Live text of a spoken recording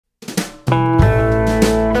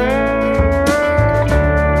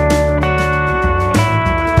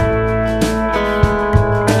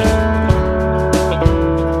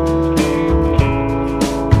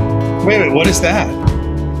is that?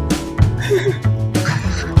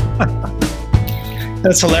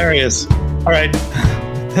 That's hilarious. All right,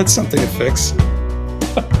 that's something to fix.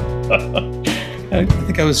 I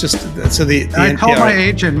think I was just so the I call NPR my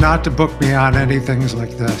agent not to book me on any things like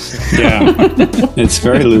this. Yeah, it's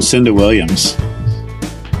very Lucinda Williams.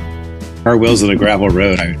 Our wheels on a gravel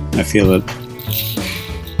road. I feel it.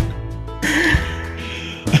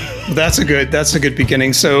 That's a good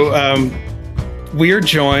beginning. So we are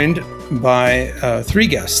joined by three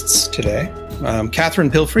guests today: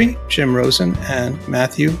 Catherine Pilfrey, Jim Rosen, and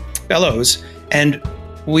Matthew Bellows. And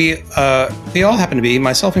we all happen to be,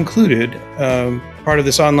 myself included, part of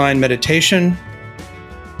this online meditation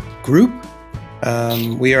group.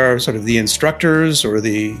 We are sort of the instructors or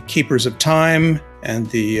the keepers of time and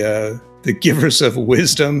the givers of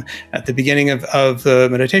wisdom at the beginning of the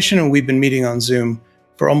meditation. And we've been meeting on Zoom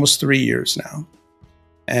for almost 3 years now.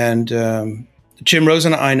 And Jim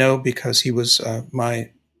Rosen, I know because he was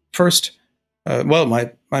my first,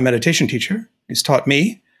 my meditation teacher. He's taught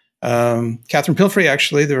me. Catherine Pilfrey,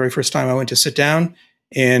 actually, the very first time I went to sit down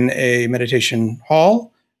in a meditation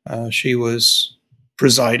hall, she was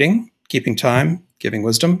presiding, keeping time, giving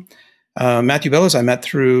wisdom. Matthew Bellows, I met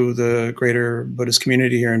through the greater Buddhist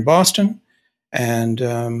community here in Boston, and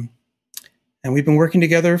we've been working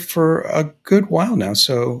together for a good while now.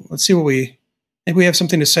 So let's see maybe we have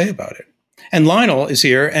something to say about it. And Lionel is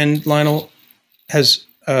here, and Lionel has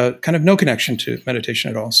kind of no connection to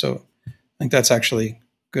meditation at all. So I think that's actually a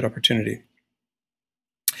good opportunity.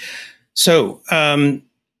 So I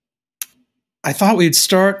thought we'd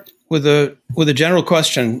start with a general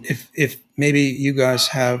question. If maybe you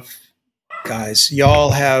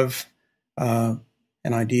y'all have an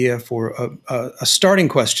idea for a starting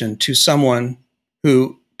question to someone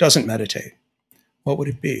who doesn't meditate, what would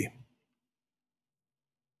it be?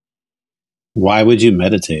 Why would you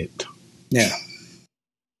meditate? Yeah.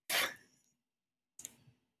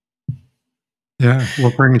 Yeah,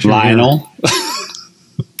 we'll bring it to Lionel.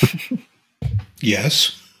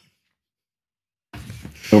 Yes.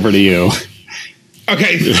 Over to you.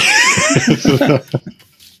 Okay.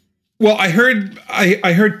 Well, I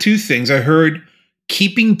heard two things. I heard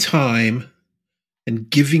keeping time and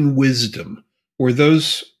giving wisdom. Were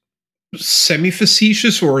those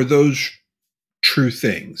semi-facetious or are those true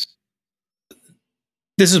things?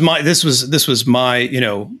 This was my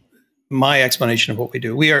my explanation of what we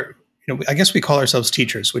do. We are, I guess we call ourselves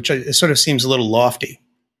teachers, which it sort of seems a little lofty.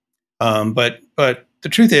 But the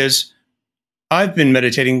truth is, I've been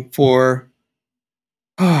meditating for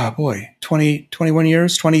 21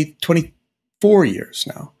 years, 24 years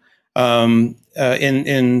now,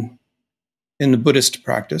 in the Buddhist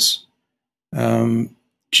practice.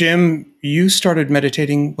 Jim, you started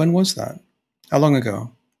meditating, when was that? How long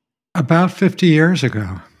ago? About 50 years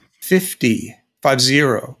ago. 50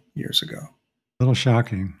 years ago. A little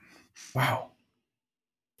shocking. Wow.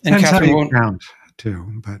 And Depends Catherine, how you count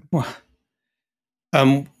too, but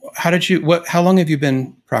how long have you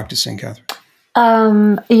been practicing, Catherine?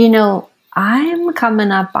 I'm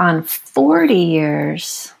coming up on 40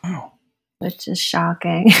 years. Wow. Which is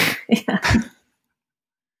shocking. Yeah.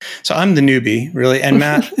 So I'm the newbie, really. And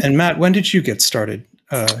Matt, when did you get started?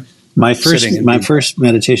 My first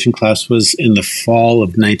meditation class was in the fall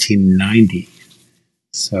of 1990.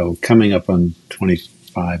 So coming up on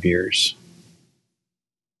 25 years.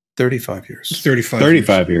 35 years.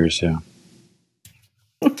 35 years, yeah.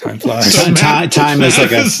 Time flies. Time is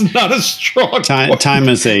like it's not a strong time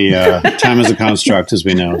is a construct, as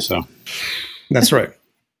we know. So that's right.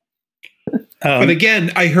 But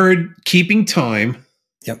again, I heard keeping time.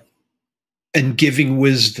 Yep. And giving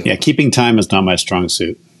wisdom. Yeah, keeping time is not my strong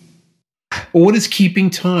suit. Well, what is keeping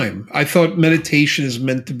time? I thought meditation is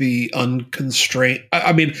meant to be unconstrained.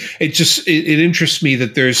 I mean, it interests me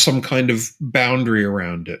that there's some kind of boundary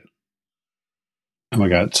around it. Oh my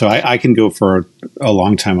God. So I can go for a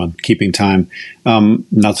long time on keeping time,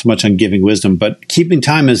 not so much on giving wisdom, but keeping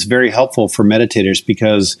time is very helpful for meditators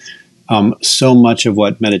because so much of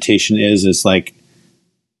what meditation is like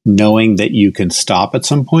knowing that you can stop at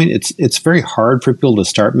some point. It's very hard for people to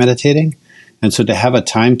start meditating. And so to have a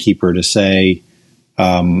timekeeper to say,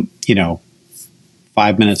 5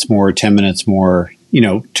 minutes more, 10 minutes more,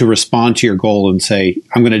 to respond to your goal and say,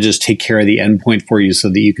 I'm going to just take care of the endpoint for you so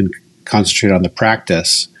that you can concentrate on the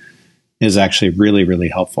practice is actually really, really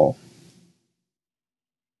helpful.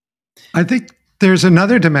 I think there's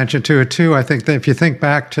another dimension to it too. I think that if you think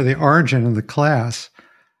back to the origin of the class,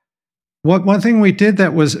 one thing we did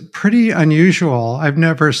that was pretty unusual, I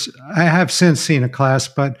have since seen a class,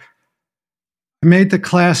 but I made the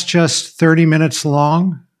class just 30 minutes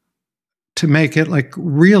long to make it like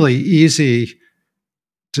really easy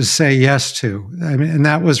to say yes to. I mean, and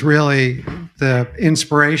that was really the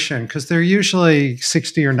inspiration, because they're usually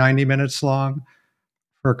 60 or 90 minutes long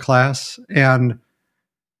for a class. And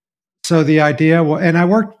so the idea,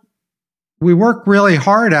 and we work really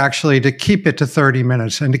hard actually to keep it to 30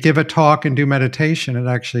 minutes, and to give a talk and do meditation. It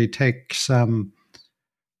actually takes, you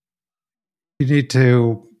need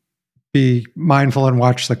to be mindful and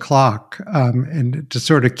watch the clock, and to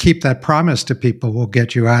sort of keep that promise to people, we'll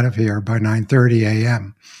get you out of here by 9:30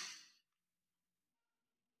 a.m.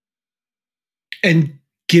 And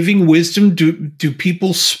giving wisdom, do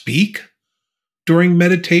people speak during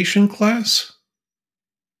meditation class?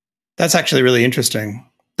 That's actually really interesting.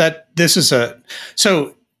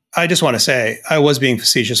 So I just want to say, I was being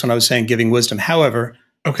facetious when I was saying giving wisdom. However,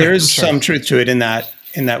 there is some truth to it in that,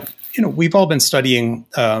 we've all been studying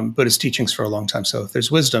Buddhist teachings for a long time. So if there's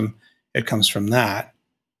wisdom, it comes from that,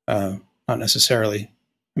 not necessarily.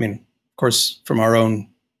 I mean, of course, from our own,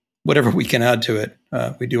 whatever we can add to it,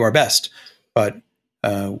 we do our best. But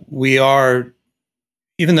we are,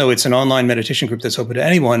 even though it's an online meditation group that's open to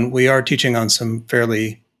anyone, we are teaching on some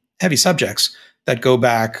fairly heavy subjects that go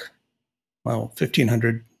back,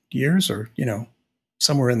 1,500 years, or,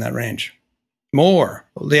 somewhere in that range. More.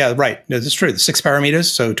 Yeah, right. No, that's true. The 6 parameters,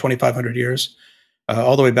 so 2,500 years,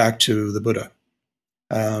 all the way back to the Buddha.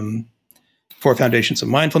 4 foundations of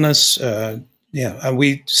mindfulness. And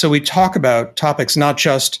we talk about topics, not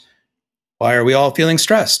just why are we all feeling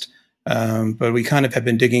stressed, but we kind of have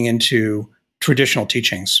been digging into traditional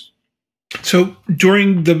teachings. So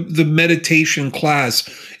during the meditation class,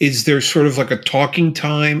 is there sort of like a talking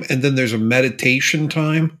time and then there's a meditation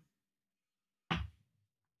time?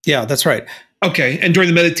 Yeah, that's right. Okay. And during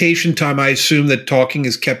the meditation time, I assume that talking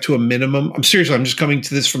is kept to a minimum. I'm just coming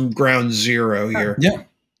to this from ground zero here. Yeah.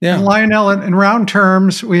 And Lionel, in round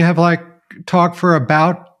terms, we have like talk for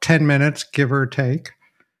about 10 minutes, give or take.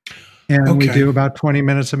 And we do about 20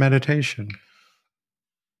 minutes of meditation.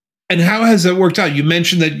 And how has that worked out? You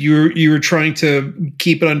mentioned that you were trying to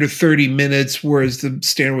keep it under 30 minutes, whereas the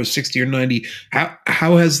standard was 60 or 90.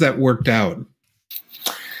 How has that worked out?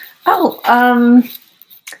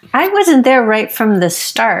 I wasn't there right from the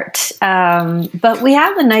start, but we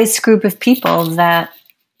have a nice group of people that,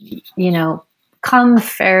 come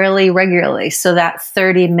fairly regularly. So that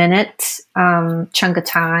 30-minute chunk of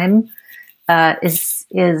time is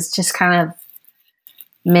just kind of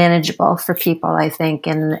manageable for people, I think.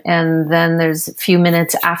 And then there's a few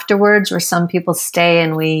minutes afterwards where some people stay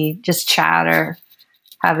and we just chat or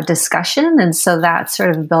have a discussion. And so that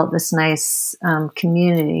sort of built this nice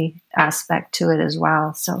community aspect to it as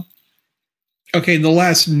well. So. Okay. And the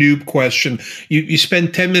last noob question, you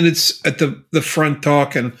spend 10 minutes at the front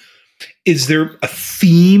talk, and is there a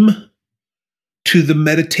theme to the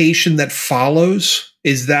meditation that follows?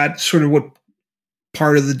 Is that sort of what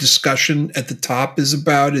part of the discussion at the top is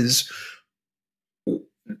about?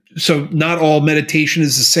 So not all meditation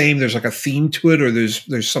is the same. There's like a theme to it, or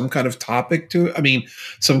there's some kind of topic to it. I mean,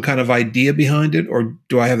 some kind of idea behind it, or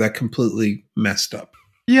do I have that completely messed up?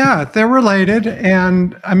 Yeah, they're related.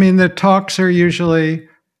 And I mean, the talks are usually,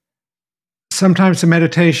 sometimes the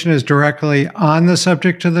meditation is directly on the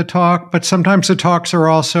subject of the talk, but sometimes the talks are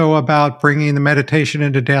also about bringing the meditation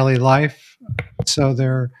into daily life. So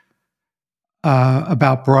they're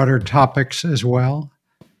about broader topics as well.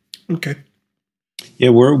 Okay. Yeah,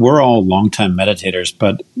 we're all longtime meditators,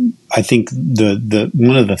 but I think the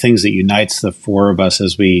one of the things that unites the 4 of us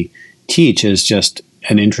as we teach is just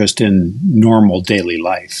an interest in normal daily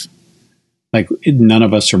life. Like, none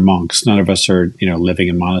of us are monks, none of us are living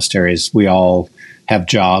in monasteries. We all have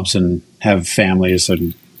jobs and have families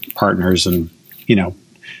and partners, and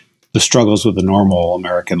the struggles with the normal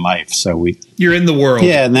American life. So you're in the world.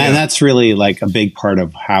 Yeah. And that's really like a big part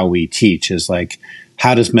of how we teach, is like,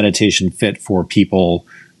 how does meditation fit for people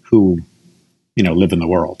who, live in the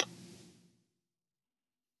world?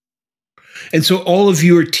 And so all of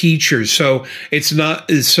you are teachers. So it's not,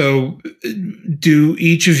 so do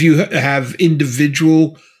each of you have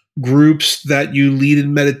individual groups that you lead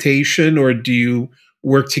in meditation, or do you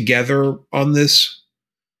work together on this?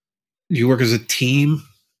 Do you work as a team?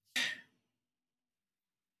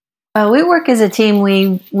 We work as a team.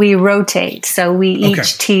 We rotate. So we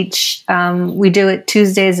each teach. We do it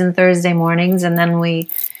Tuesdays and Thursday mornings, and then we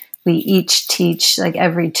each teach like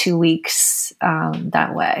every 2 weeks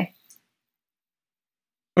that way.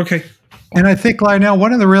 Okay. And I think, Lionel,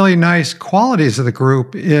 one of the really nice qualities of the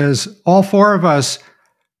group is all 4 of us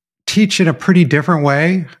teach in a pretty different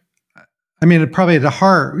way. I mean, probably at the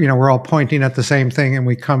heart, we're all pointing at the same thing, and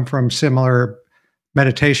we come from similar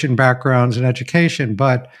meditation backgrounds and education,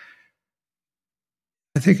 but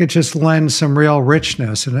I think it just lends some real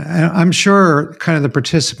richness. And I'm sure kind of the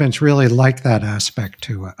participants really like that aspect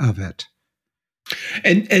of it.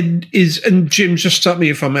 And Jim, just stop me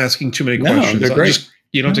if I'm asking too many questions. They're great.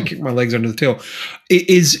 You don't have to kick my legs under the tail.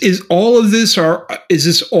 Is all of this, is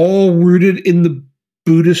this all rooted in the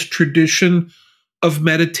Buddhist tradition of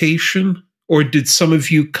meditation? Or did some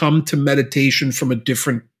of you come to meditation from a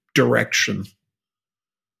different direction?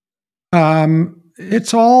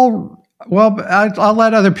 It's all, well, I'll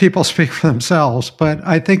let other people speak for themselves, but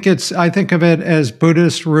I think of it as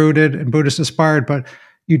Buddhist rooted and Buddhist inspired, but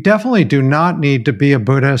you definitely do not need to be a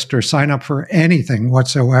Buddhist or sign up for anything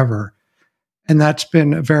whatsoever. And that's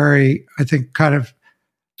been very, I think, kind of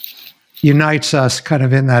unites us kind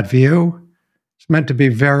of in that view. It's meant to be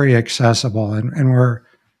very accessible, and we're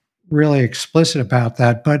really explicit about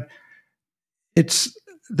that. But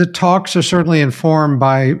the talks are certainly informed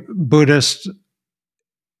by Buddhist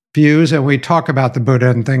views, and we talk about the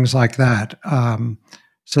Buddha and things like that.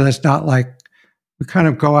 So that's not like we kind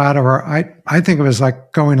of go out of our, I think of it as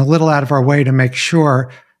like going a little out of our way to make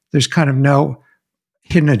sure there's kind of no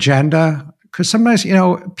hidden agenda. Because sometimes,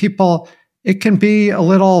 people, it can be a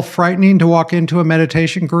little frightening to walk into a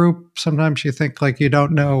meditation group. Sometimes you think like you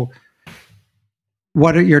don't know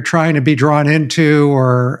what you're trying to be drawn into,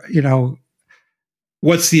 or,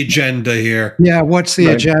 what's the agenda here? Yeah, what's the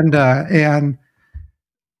agenda? And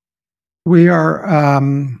we are,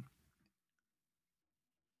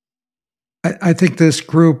 I think this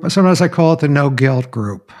group, sometimes I call it the no guilt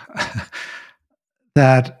group,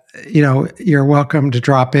 that, you're welcome to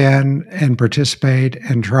drop in and participate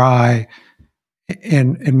and try,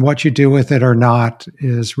 and what you do with it or not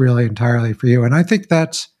is really entirely for you. And I think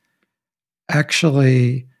that's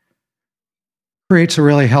actually creates a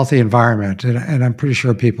really healthy environment, and I'm pretty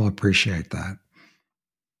sure people appreciate that.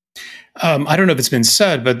 I don't know if it's been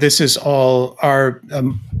said, but this is all, our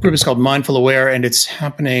group is called Mindful Aware, and it's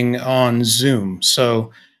happening on Zoom.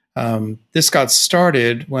 So this got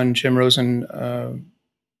started when Jim Rosen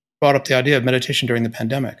brought up the idea of meditation during the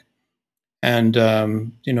pandemic. And,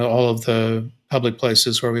 all of the public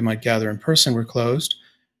places where we might gather in person were closed.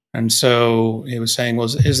 And so he was saying, well,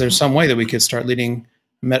 is there some way that we could start leading,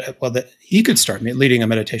 that he could start leading a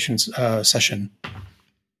meditation session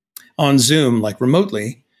on Zoom, like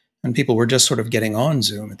remotely. And people were just sort of getting on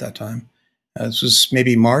Zoom at that time. This was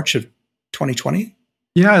maybe March of 2020.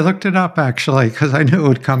 Yeah, I looked it up actually, because I knew it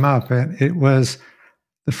would come up. And it was,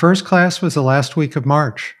 the first class was the last week of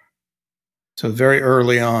March. So very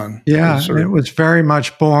early on. Yeah, it was very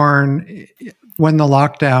much born when the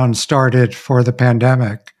lockdown started for the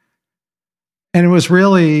pandemic. And it was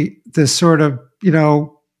really this sort of,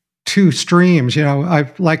 two streams.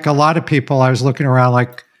 Like a lot of people, I was looking around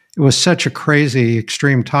like, it was such a crazy,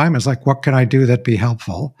 extreme time. It's like, what can I do that'd be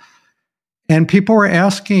helpful? And people were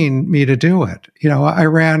asking me to do it. I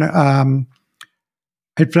ran,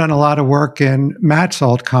 I'd done a lot of work in Matt's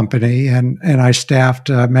old company, and I staffed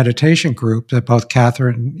a meditation group that both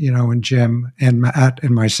Catherine, and Jim and Matt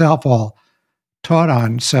and myself all taught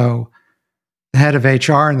on. So the head of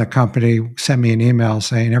HR in the company sent me an email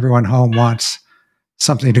saying, everyone home wants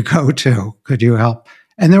something to go to. Could you help?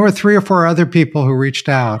 And there were 3 or 4 other people who reached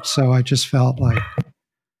out. So I just felt like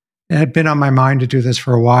it had been on my mind to do this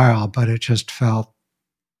for a while, but it just felt,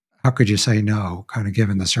 how could you say no, kind of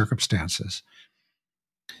given the circumstances?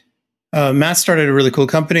 Matt started a really cool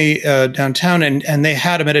company downtown, and they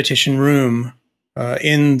had a meditation room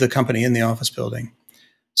in the company, in the office building.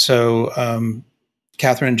 So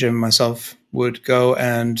Catherine, Jim, and myself would go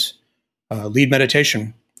and lead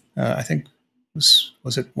meditation. I think, was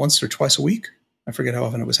it once or twice a week? I forget how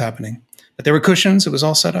often it was happening, but there were cushions. It was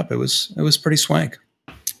all set up. It was pretty swank.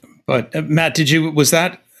 But Matt, was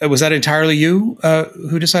that entirely you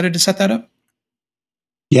who decided to set that up?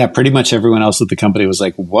 Yeah, pretty much everyone else at the company was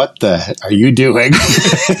like, what the heck are you doing?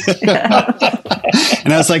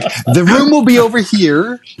 And I was like, the room will be over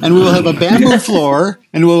here, and we will have a bamboo floor,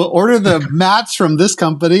 and we'll order the mats from this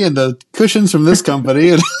company and the cushions from this company.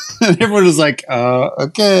 And everyone was like,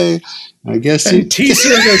 okay, I guess. Tea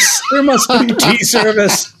service. There must be tea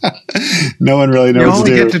service. No one really knows. You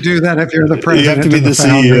only get to do that if you're the president. You have to be the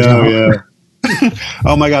CEO, yeah.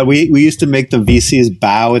 Oh my God, we used to make the VCs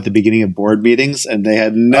bow at the beginning of board meetings, and they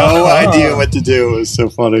had no idea what to do. It was so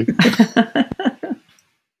funny.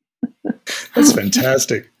 That's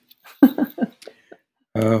fantastic.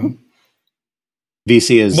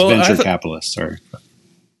 VC is venture capitalists, sorry.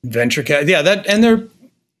 Venture cap, yeah, that, and they're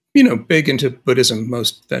big into Buddhism.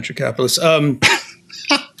 Most venture capitalists.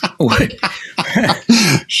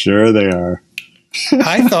 Sure, they are.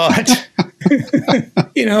 I thought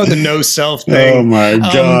The no self thing. Oh my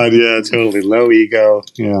God. Yeah, totally. Low ego.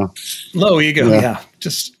 Yeah. Low ego. Yeah.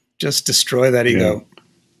 Just destroy that ego.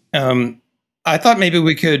 Yeah. I thought maybe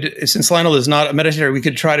we could, since Lionel is not a meditator, we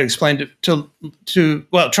could try to explain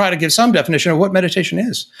try to give some definition of what meditation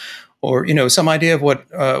is, or, some idea of what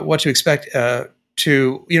to expect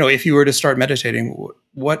if you were to start meditating,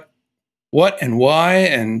 what and why,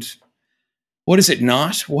 and what is it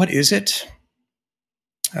not? What is it?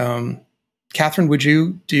 Catherine,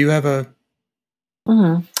 do you have a?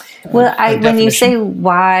 Mm-hmm. Well, when you say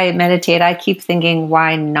why meditate, I keep thinking,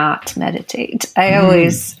 why not meditate? I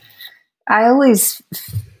always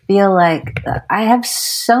feel like I have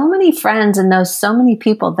so many friends and know so many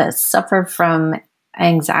people that suffer from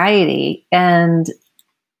anxiety, and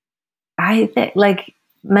I think like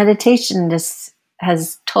meditation just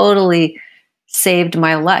has totally saved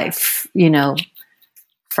my life,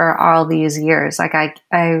 for all these years. Like I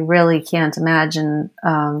really can't imagine,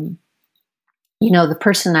 the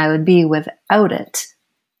person I would be without it.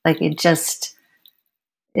 Like it just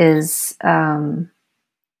is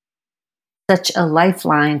such a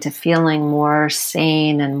lifeline to feeling more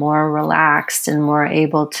sane and more relaxed and more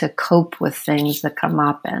able to cope with things that come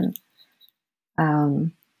up. And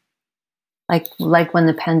like when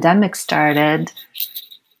the pandemic started,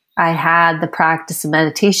 I had the practice of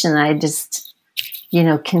meditation. I just,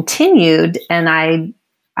 continued, and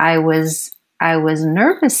I was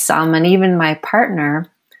nervous some, and even my partner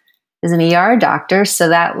is an ER doctor, so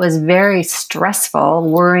that was very stressful,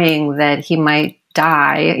 worrying that he might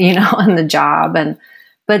die, on the job.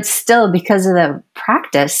 But still, because of the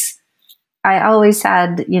practice, I always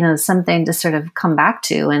had, something to sort of come back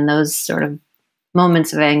to, and those sort of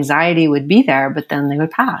moments of anxiety would be there, but then they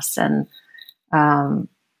would pass. And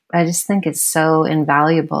I just think it's so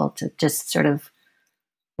invaluable to just sort of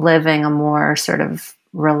living a more sort of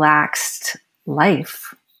relaxed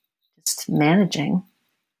life, just managing.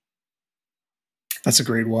 That's a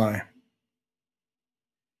great why.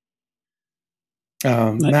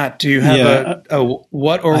 Matt, do you have a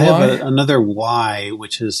what or I why? have another why,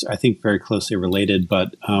 which is, I think, very closely related.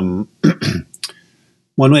 But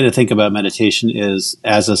one way to think about meditation is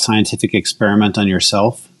as a scientific experiment on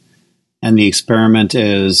yourself. And the experiment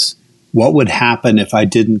is, what would happen if I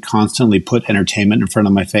didn't constantly put entertainment in front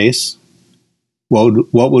of my face?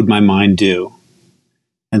 What would my mind do?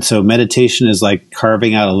 And so meditation is like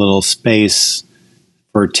carving out a little space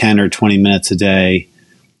for 10 or 20 minutes a day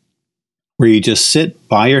where you just sit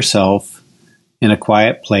by yourself in a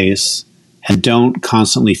quiet place and don't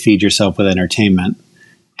constantly feed yourself with entertainment,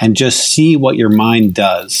 and just see what your mind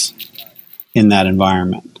does in that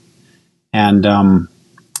environment. And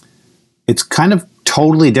it's kind of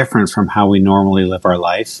totally different from how we normally live our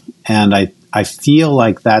life. And I feel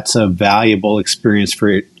like that's a valuable experience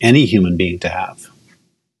for any human being to have.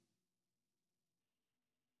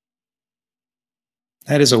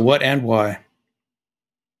 That is a what and why.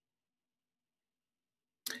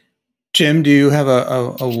 Jim, do you have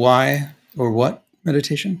a why or what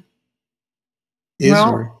meditation is?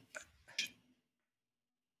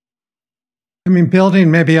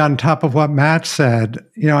 Building maybe on top of what Matt said,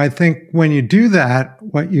 I think when you do that,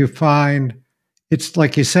 what you find, it's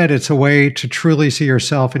like you said, it's a way to truly see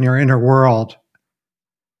yourself in your inner world.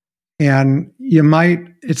 And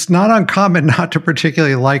it's not uncommon not to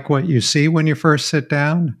particularly like what you see when you first sit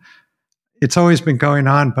down. It's always been going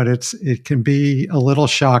on, but it can be a little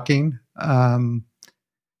shocking. And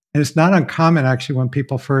it's not uncommon, actually, when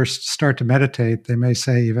people first start to meditate, they may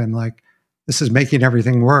say even like, this is making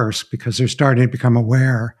everything worse, because they're starting to become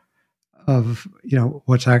aware of,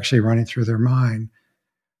 what's actually running through their mind.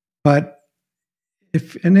 But I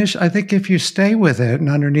think if you stay with it and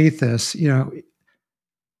underneath this,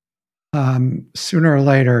 sooner or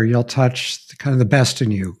later you'll touch kind of the best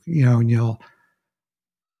in you, and you'll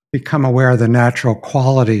become aware of the natural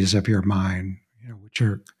qualities of your mind, which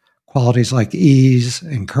are qualities like ease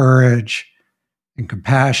and courage and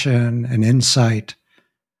compassion and insight.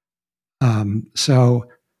 So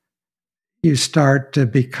you start to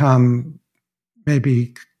become,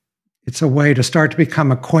 maybe it's a way to start to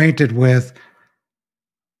become acquainted with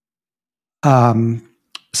some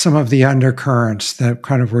of the undercurrents that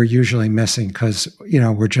kind of we're usually missing because,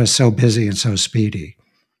 we're just so busy and so speedy.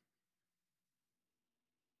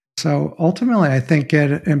 So ultimately, I think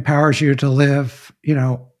it empowers you to live,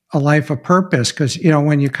 a life of purpose, because,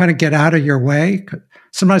 when you kind of get out of your way,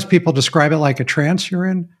 sometimes people describe it like a trance you're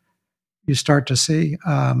in. You start to see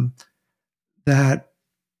that,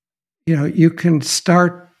 you can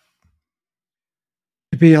start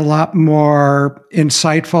to be a lot more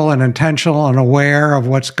insightful and intentional and aware of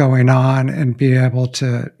what's going on, and be able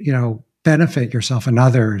to, benefit yourself and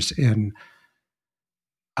others in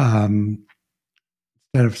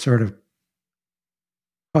instead of sort of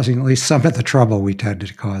causing at least some of the trouble we tend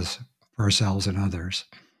to cause for ourselves and others.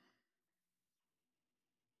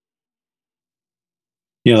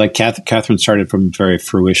 Yeah, like Catherine started from a very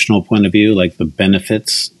fruitional point of view, like the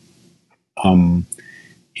benefits. And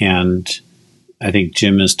I think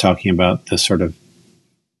Jim is talking about the sort of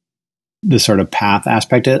path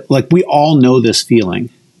aspect. Like, we all know this feeling.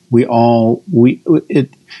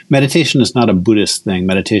 Meditation is not a Buddhist thing.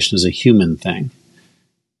 Meditation is a human thing.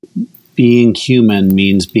 Being human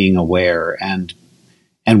means being aware, and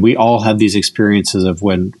we all have these experiences of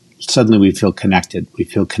when suddenly we feel connected. We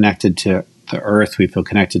feel connected to the earth. We feel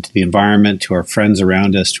connected to the environment, to our friends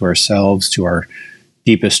around us, to ourselves, to our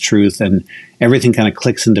deepest truth, and everything kind of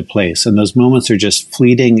clicks into place. And those moments are just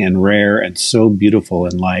fleeting and rare and so beautiful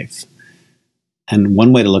in life. And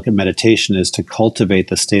one way to look at meditation is to cultivate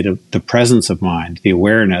the state of the presence of mind, the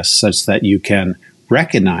awareness, such that you can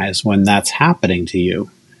recognize when that's happening to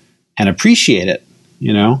you and appreciate it,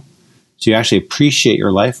 so you actually appreciate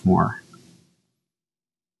your life more.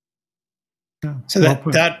 So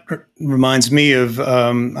that reminds me of,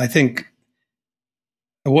 I think,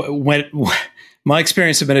 when my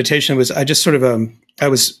experience of meditation was, I just sort of, I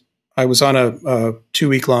was on a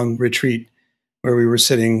 2-week-long retreat where we were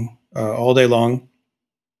sitting all day long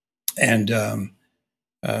and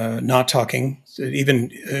not talking.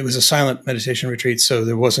 It was a silent meditation retreat, so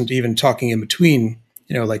there wasn't even talking in between,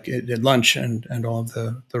 like at lunch and all of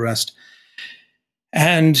the rest.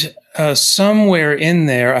 And somewhere in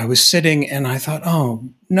there, I was sitting and I thought, oh,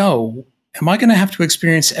 no, am I going to have to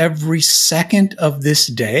experience every second of this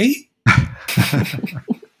day?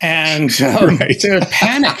 And the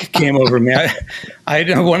panic came over me. I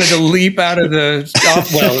wanted to leap out of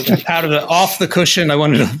off the cushion. I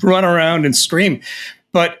wanted to run around and scream.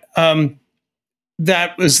 But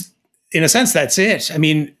that was, in a sense, that's it. I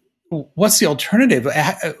mean, what's the alternative?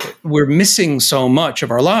 We're missing so much of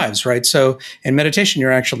our lives, right? So in meditation,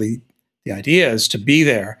 the idea is to be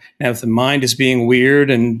there. Now, if the mind is being weird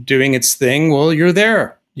and doing its thing, well, you're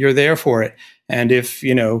there. You're there for it. And if,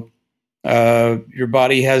 your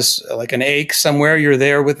body has like an ache somewhere, you're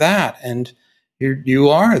there with that. And you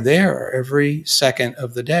are there every second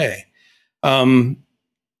of the day.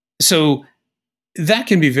 So that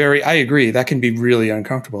can be I agree, that can be really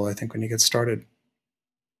uncomfortable, I think, when you get started,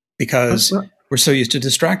 because we're so used to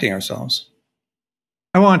distracting ourselves.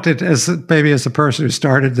 I wanted, as a person who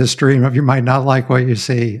started this stream of, you might not like what you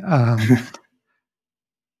see. I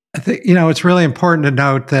think, it's really important to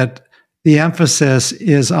note that the emphasis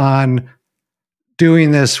is on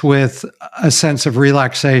doing this with a sense of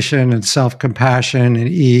relaxation and self-compassion and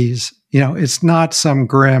ease. It's not some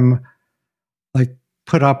grim, like,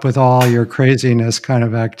 put up with all your craziness kind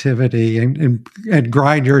of activity and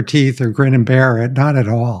grind your teeth or grin and bear it. Not at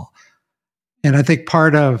all. And I think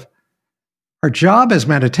part of our job as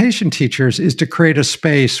meditation teachers is to create a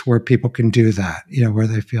space where people can do that, where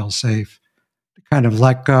they feel safe to kind of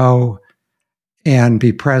let go and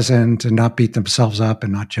be present and not beat themselves up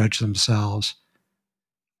and not judge themselves,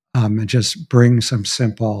 and just bring some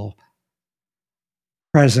simple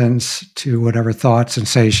presence to whatever thoughts,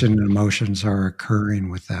 sensation, and emotions are occurring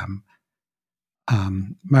with them.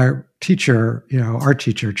 My teacher, our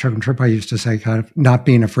teacher, Chogyam Trungpa, used to say, kind of, not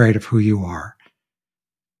being afraid of who you are,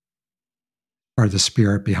 or the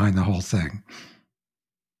spirit behind the whole thing.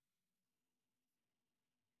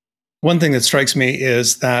 One thing that strikes me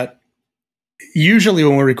is that usually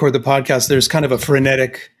when we record the podcast, there's kind of a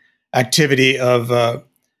frenetic activity of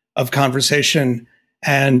conversation.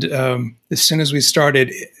 And as soon as we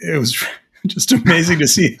started, it was just amazing to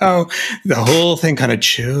see how the whole thing kind of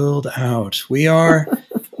chilled out.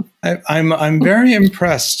 I'm very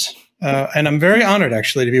impressed, and I'm very honored,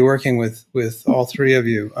 actually, to be working with all three of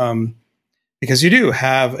you, because you do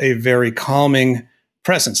have a very calming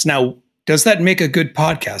presence. Now, does that make a good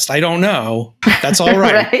podcast? I don't know. That's all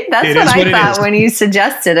right. Right? That's what I thought when you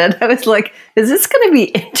suggested it. I was like, is this going to be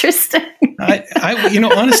interesting?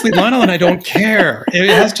 Honestly, Lionel and I don't care.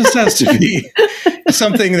 It just has to be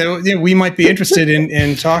something that we might be interested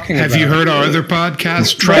in talking about. Have you heard our other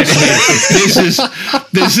podcasts? Trust me.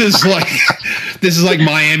 This is like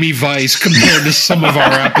Miami Vice compared to some of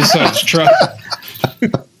our episodes. Trust.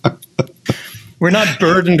 We're not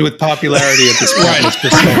burdened with popularity at this point.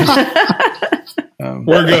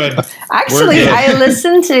 We're good. Actually, I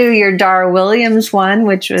listened to your Dar Williams one,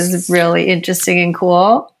 which was really interesting and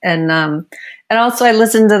cool. And And also I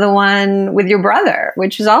listened to the one with your brother,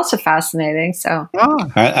 which was also fascinating. So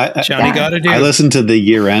Johnny got to do. I listened to the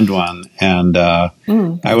year-end one, and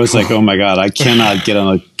I was like, "Oh my god, I cannot get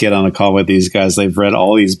on a call with these guys. They've read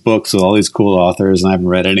all these books with all these cool authors, and I haven't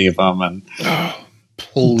read any of them." And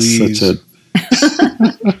please.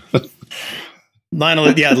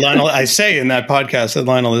 Lionel, I say in that podcast that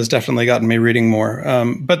Lionel has definitely gotten me reading more.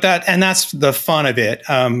 But that's the fun of it.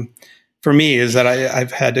 For me, is that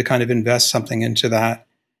I've had to kind of invest something into that.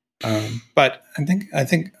 But I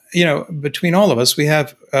think between all of us, we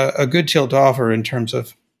have a good deal to offer in terms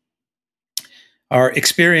of our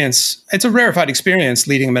experience. It's a rarefied experience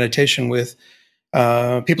leading a meditation with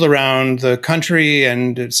people around the country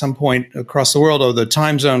and at some point across the world, although the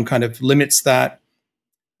time zone kind of limits that.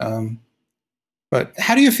 But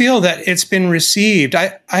how do you feel that it's been received?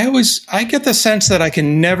 I get the sense that I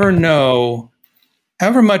can never know,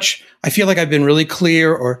 however much I feel like I've been really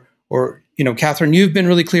clear, or Catherine, you've been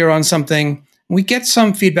really clear on something. We get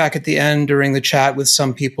some feedback at the end during the chat with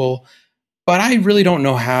some people, but I really don't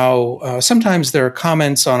know how. Sometimes there are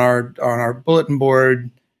comments on our bulletin board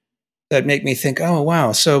that make me think, oh,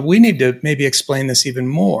 wow, so we need to maybe explain this even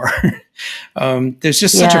more. There's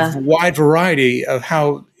just such a wide variety of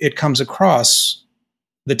how it comes across,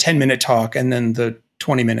 the 10-minute talk and then the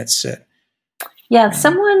 20-minute sit. Yeah,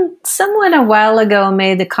 someone a while ago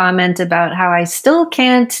made the comment about how I still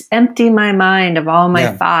can't empty my mind of all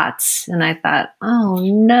my thoughts. And I thought, oh,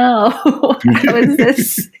 no, how is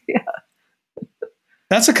this?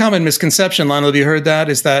 That's a common misconception, Lionel. Have you heard that?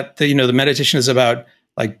 Is that the meditation is about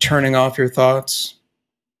like turning off your thoughts?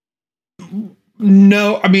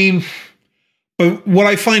 No, I mean, but what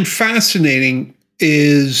I find fascinating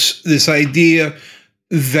is this idea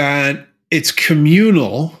that it's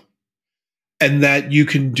communal and that you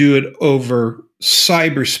can do it over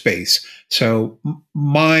cyberspace. So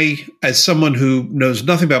as someone who knows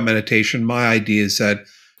nothing about meditation, my idea is that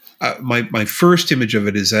my first image of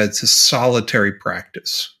it is that it's a solitary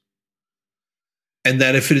practice. And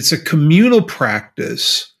that if it's a communal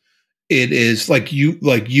practice, it is like you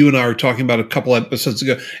and I were talking about a couple episodes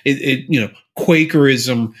ago,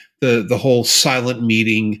 Quakerism, the whole silent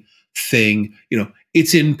meeting thing,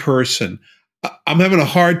 it's in person. I'm having a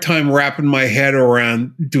hard time wrapping my head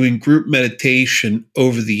around doing group meditation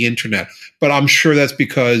over the internet, but I'm sure that's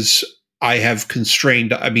because I have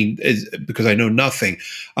constrained. I mean, because I know nothing,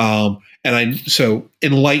 so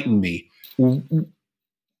enlighten me.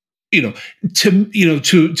 To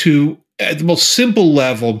at the most simple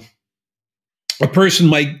level, a person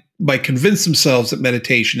might convince themselves that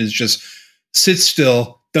meditation is just sit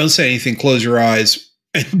still, don't say anything, close your eyes,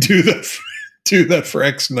 and do that for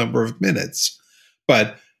X number of minutes.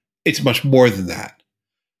 But it's much more than that.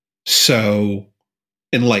 So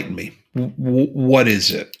enlighten me. What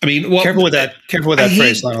is it? I mean, careful with that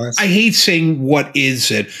phrase, Lionel. I hate saying what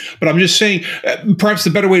is it, but I'm just saying perhaps the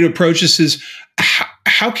better way to approach this is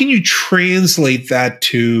how can you translate that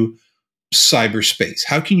to cyberspace?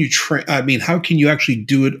 How can you how can you actually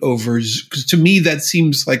do it over? Because to me, that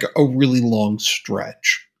seems like a really long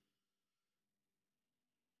stretch.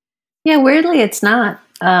 Yeah, weirdly, it's not.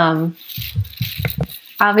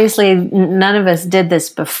 Obviously, none of us did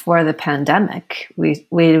this before the pandemic. We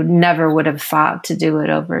never would have thought to do it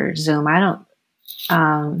over Zoom. I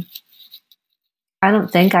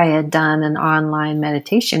don't think I had done an online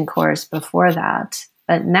meditation course before that.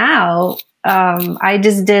 But now, I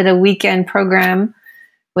just did a weekend program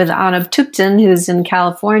with Anab Tupten, who's in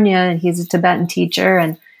California, and he's a Tibetan teacher,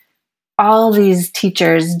 and all these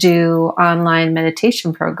teachers do online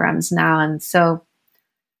meditation programs now. And so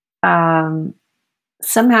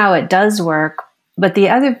somehow it does work. But the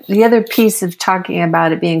other piece of talking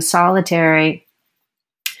about it being solitary,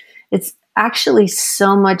 it's actually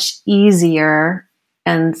so much easier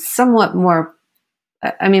and somewhat more,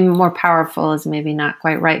 more powerful is maybe not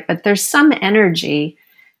quite right, but there's some energy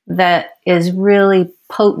that is really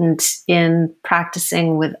potent in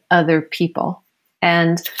practicing with other people.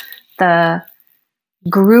 And the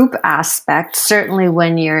group aspect, certainly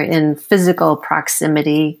when you're in physical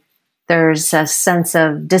proximity, there's a sense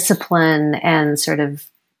of discipline and sort of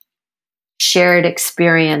shared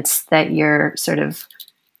experience that you're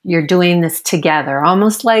doing this together,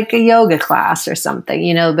 almost like a yoga class or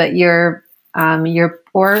something, but you're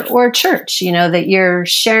or church, that you're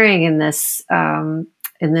sharing in this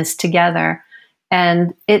together.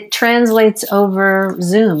 And it translates over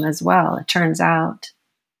Zoom as well, it turns out.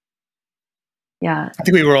 Yeah. I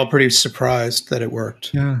think we were all pretty surprised that it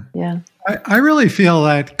worked. Yeah. Yeah. I really feel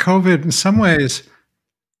that COVID in some ways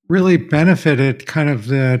really benefited kind of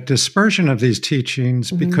the dispersion of these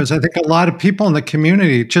teachings, because I think a lot of people in the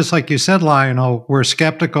community, just like you said, Lionel, were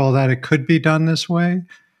skeptical that it could be done this way.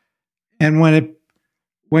 And when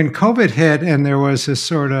COVID hit and there was this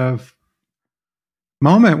sort of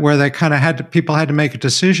moment where they kind of people had to make a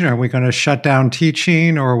decision: are we going to shut down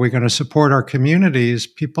teaching, or are we going to support our communities?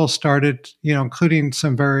 People started, including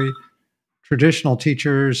some very traditional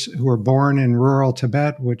teachers who were born in rural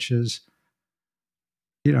Tibet, which is,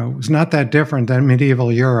 it was not that different than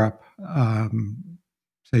medieval Europe,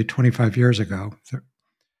 say 25 years ago.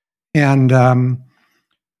 And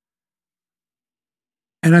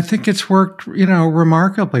I think it's worked,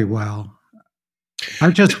 remarkably well.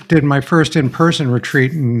 I just did my first in-person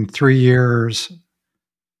retreat in 3 years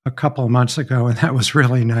a couple of months ago, and that was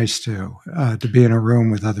really nice too, to be in a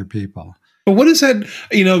room with other people. But what is that,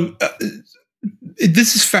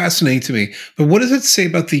 this is fascinating to me, but what does it say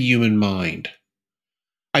about the human mind?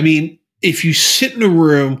 I mean, if you sit in a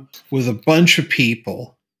room with a bunch of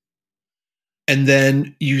people and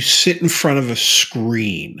then you sit in front of a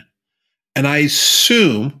screen, and I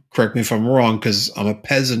assume, correct me if I'm wrong, because I'm a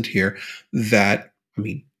peasant here, that,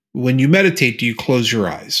 when you meditate, do you close your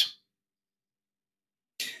eyes?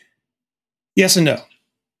 Yes and no.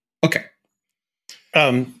 Okay.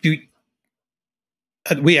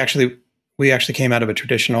 We actually came out of a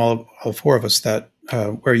tradition, all four of us, that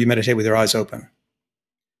where you meditate with your eyes open.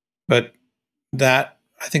 But that,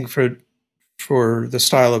 I think, for the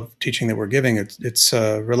style of teaching that we're giving, it's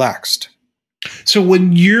relaxed. So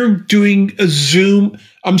when you're doing a Zoom,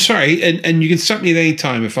 I'm sorry, and you can stop me at any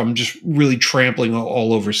time if I'm just really trampling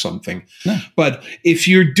all over something. No. But if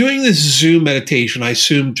you're doing this Zoom meditation, I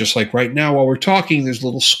assume, just like right now while we're talking, there's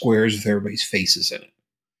little squares with everybody's faces in it.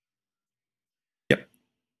 Yep.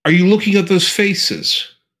 Are you looking at those faces?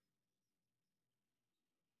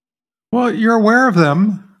 Well, you're aware of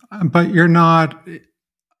them, but you're not.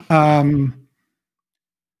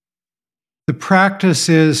 The practice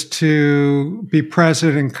is to be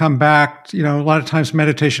present and come back. A lot of times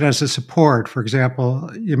meditation has a support. For example,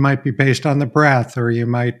 you might be based on the breath, or you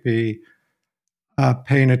might be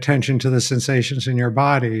paying attention to the sensations in your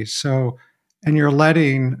body. So, and you're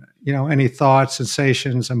letting, any thoughts,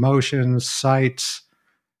 sensations, emotions, sights,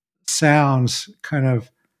 sounds kind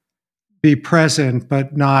of be present,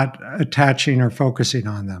 but not attaching or focusing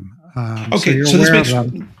on them. Okay, so this makes...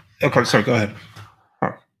 Okay, sorry, go ahead.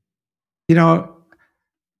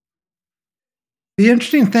 The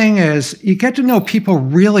interesting thing is you get to know people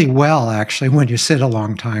really well, actually, when you sit a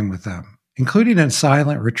long time with them, including in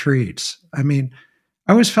silent retreats. I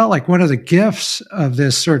always felt like one of the gifts of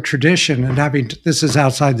this sort of tradition, and this is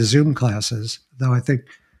outside the Zoom classes, though I think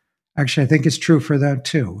it's true for them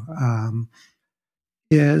too,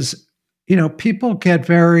 is, people get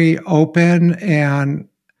very open and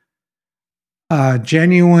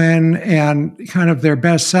genuine and kind of their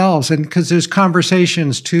best selves. And because there's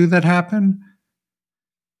conversations too that happen.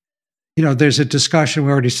 There's a discussion.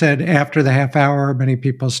 We already said after the half hour, many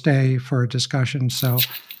people stay for a discussion. So,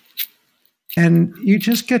 and you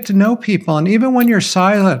just get to know people. And even when you're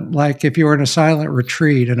silent, like if you were in a silent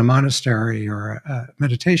retreat in a monastery or a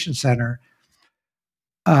meditation center,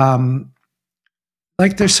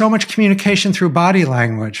 like there's so much communication through body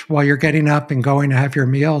language while you're getting up and going to have your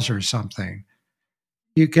meals or something.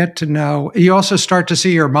 You get to know, you also start to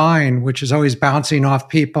see your mind, which is always bouncing off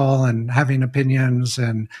people and having opinions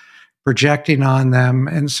and projecting on them.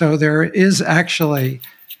 And so there is actually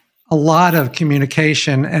a lot of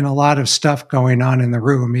communication and a lot of stuff going on in the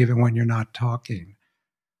room, even when you're not talking.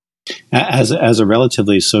 As a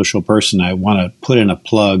relatively social person, I want to put in a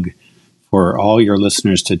plug for all your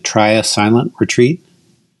listeners to try a silent retreat,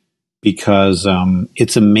 because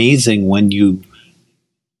it's amazing when you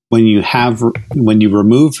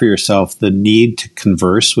remove for yourself the need to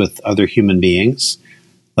converse with other human beings,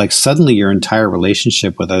 like suddenly your entire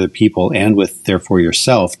relationship with other people and with therefore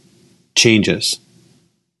yourself changes.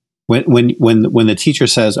 When the teacher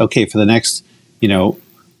says, okay, for the next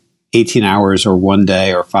 18 hours or 1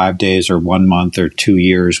 day or 5 days or 1 month or 2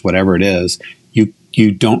 years, whatever it is,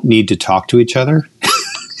 you don't need to talk to each other.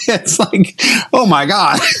 It's like, oh my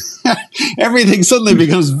God, everything suddenly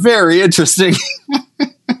becomes very interesting.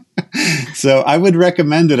 So I would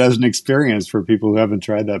recommend it as an experience for people who haven't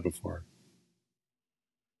tried that before.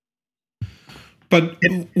 But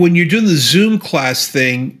when you're doing the Zoom class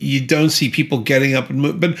thing, you don't see people getting up and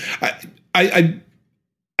move. But I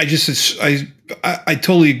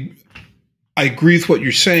totally agree with what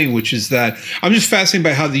you're saying, which is that I'm just fascinated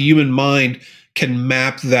by how the human mind can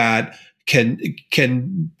map that,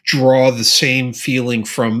 can draw the same feeling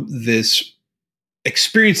from this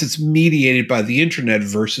experience that's mediated by the internet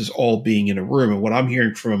versus all being in a room. And what I'm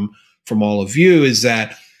hearing from all of you is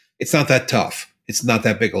that it's not that tough. It's not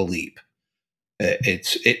that big a leap.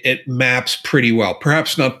 It maps pretty well,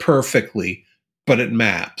 perhaps not perfectly, but it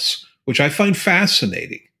maps, which I find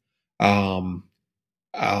fascinating. And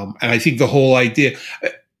I think the whole idea,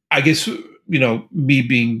 I guess,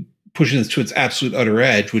 me pushing this to its absolute utter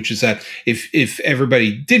edge, which is that if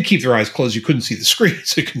everybody did keep their eyes closed, you couldn't see the screen,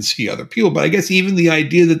 so you couldn't see other people. But I guess even the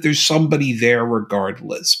idea that there's somebody there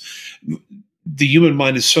regardless, the human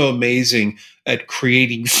mind is so amazing at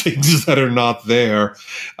creating things that are not there.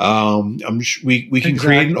 We can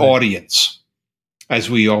create an audience, as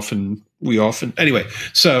we often anyway.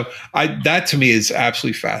 So that to me is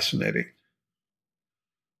absolutely fascinating.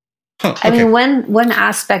 Huh, okay. I mean, one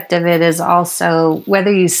aspect of it is also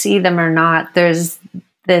whether you see them or not. There's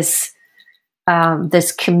this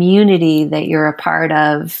community that you're a part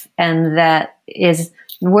of, and that is,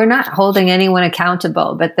 we're not holding anyone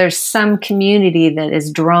accountable, but there's some community that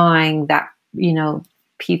is drawing that,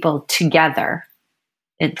 people together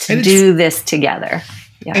to do this together,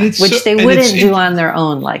 which they wouldn't do on their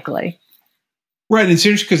own, likely. Right. And it's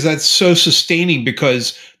interesting because that's so sustaining,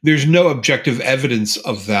 because there's no objective evidence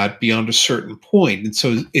of that beyond a certain point. And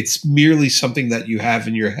so it's merely something that you have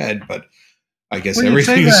in your head. But I guess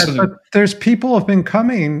everything is something. But there's people have been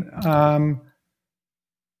coming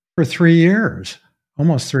for 3 years,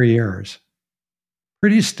 almost 3 years,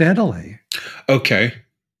 pretty steadily. Okay.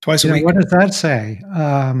 Twice a week. What does that say?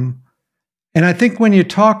 And I think when you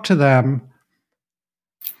talk to them,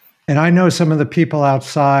 and I know some of the people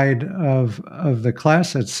outside of the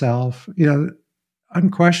class itself,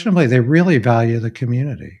 unquestionably, they really value the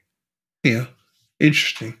community. Yeah.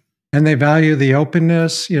 Interesting. And they value the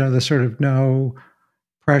openness, the sort of no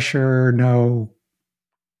pressure, no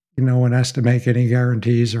one has to make any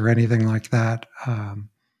guarantees or anything like that. And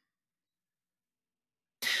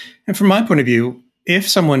from my point of view, if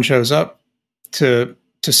someone shows up to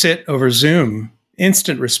sit over Zoom,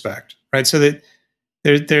 instant respect, right? So that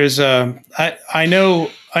there's I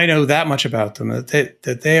know that much about them,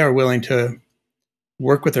 that they are willing to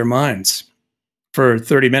work with their minds for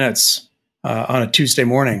 30 minutes on a Tuesday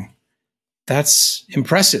morning. That's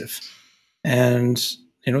impressive, and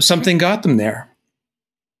something got them there.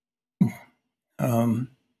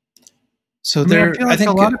 So I think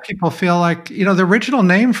a lot of people feel like the original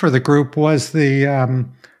name for the group was the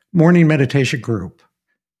Morning Meditation Group.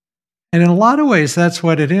 And in a lot of ways, that's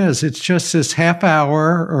what it is. It's just this half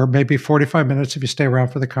hour or maybe 45 minutes if you stay around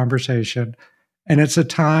for the conversation. And it's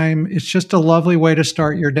just a lovely way to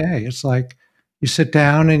start your day. It's like you sit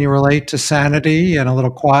down and you relate to sanity and a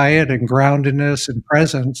little quiet and groundedness and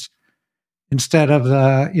presence, instead of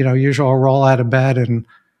the, usual roll out of bed and,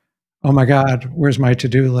 oh my God, where's my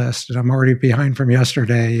to-do list? And I'm already behind from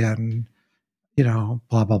yesterday and,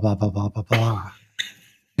 blah, blah, blah, blah, blah, blah, blah.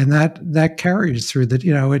 And that carries through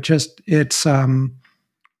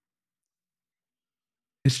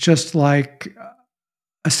it's just like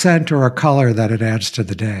a scent or a color that it adds to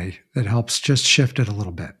the day that helps just shift it a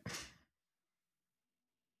little bit.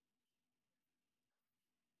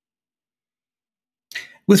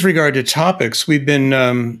 With regard to topics, we've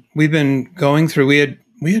been going through. Had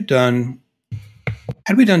we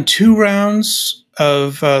done 2 rounds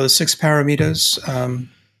of the 6 paramitas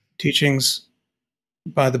teachings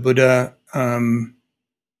by the Buddha. I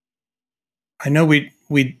know we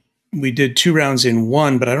did 2 rounds in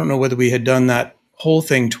one, but I don't know whether we had done that whole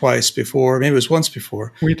thing twice before. Maybe it was once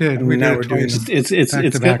before. We did.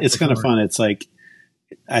 It's kind of fun. It's like,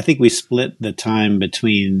 I think we split the time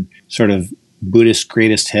between sort of Buddhist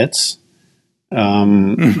greatest hits,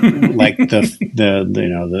 like the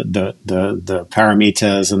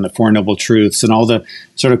paramitas and the Four Noble Truths and all the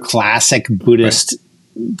sort of classic Buddhist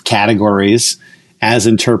categories, as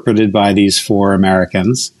interpreted by these 4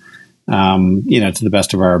 Americans, to the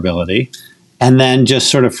best of our ability, and then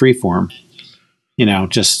just sort of freeform.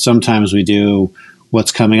 Just sometimes we do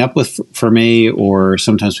what's coming up with for me, or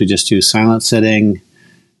sometimes we just do silent sitting.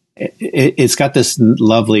 It's got this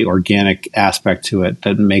lovely organic aspect to it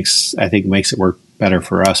that makes it work better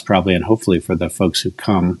for us, probably, and hopefully for the folks who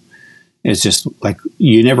come. It's just like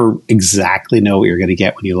you never exactly know what you're going to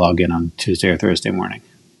get when you log in on Tuesday or Thursday morning.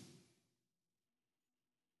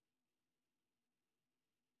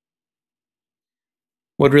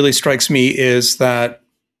 What really strikes me is that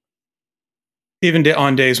even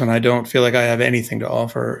on days when I don't feel like I have anything to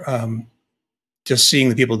offer, just seeing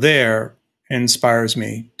the people there inspires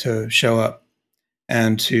me to show up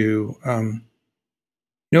and to,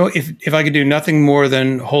 if I could do nothing more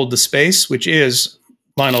than hold the space, which is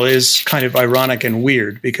Lionel, is kind of ironic and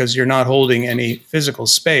weird because you're not holding any physical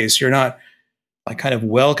space. You're not like kind of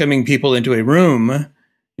welcoming people into a room.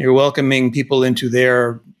 You're welcoming people into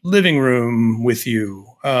their living room with you.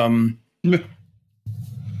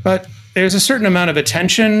 But there's a certain amount of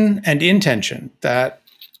attention and intention that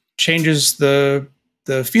changes the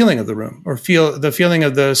feeling of the room or the feeling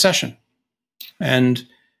of the session. And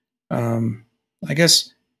I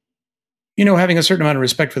guess, having a certain amount of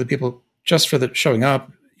respect for the people just for the showing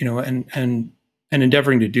up, and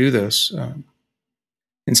endeavoring to do this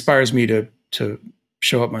inspires me to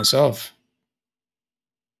show up myself.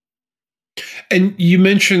 And you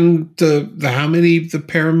mentioned the how many the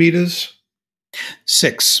paramitas?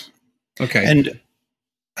 6. Okay. And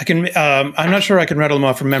I can I'm not sure I can rattle them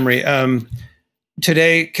off from memory.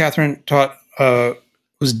 Today, Catherine taught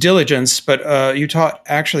was diligence, but you taught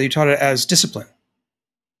it as discipline.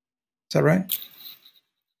 Is that right?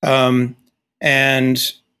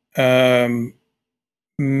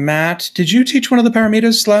 Matt, did you teach one of the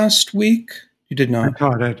paramitas last week? You did not. I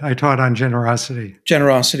taught it. I taught on generosity.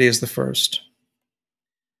 Generosity is the first.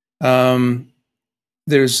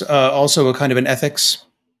 There's also a kind of an ethics,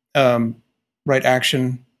 right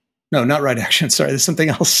action. No, not right action. Sorry, there's something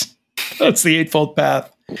else. That's the Eightfold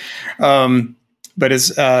Path. But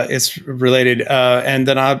it's related. And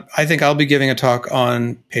then I think I'll be giving a talk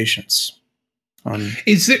on patience.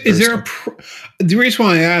 Is there the reason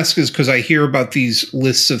why I ask is because I hear about these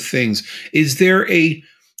lists of things. Is there a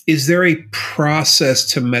process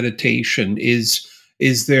to meditation? Is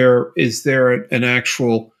there an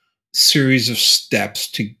actual series of steps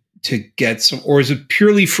to get some, or is it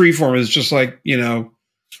purely freeform? It's just like do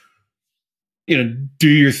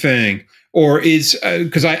your thing, or is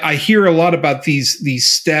because I hear a lot about these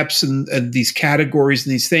steps and these categories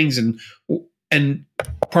and these things, and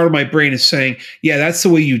part of my brain is saying, yeah, that's the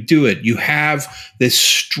way you do it. You have this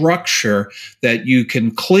structure that you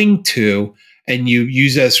can cling to, and you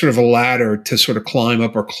use as sort of a ladder to sort of climb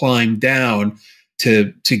up or climb down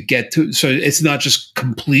to get to. So it's not just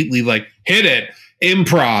completely like hit it,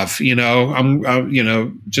 improv.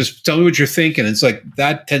 Just tell me what you're thinking. It's like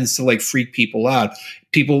that tends to like freak people out.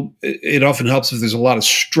 It often helps if there's a lot of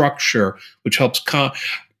structure, which helps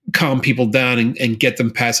calm people down and get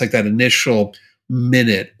them past like that initial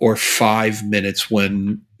minute or 5 minutes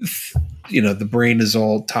when the brain is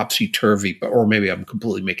all topsy-turvy. Or maybe I'm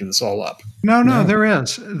completely making this all up. No.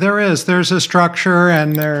 There's a structure,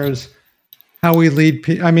 and there's how we lead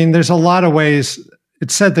people. I mean, there's a lot of ways.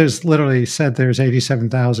 There's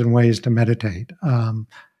 87,000 ways to meditate.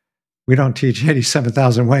 We don't teach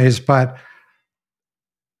 87,000 ways, but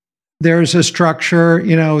there's a structure.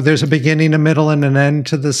 There's a beginning, a middle, and an end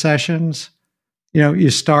to the sessions. You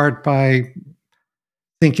start by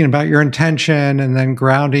thinking about your intention and then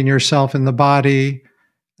grounding yourself in the body.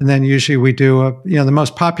 And then usually we do the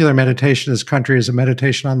most popular meditation in this country is a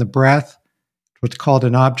meditation on the breath, what's called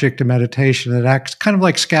an object of meditation. It acts kind of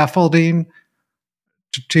like scaffolding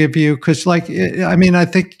to give you, because I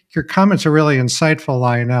think your comments are really insightful,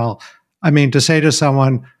 Lionel. To say to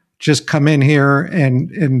someone, just come in here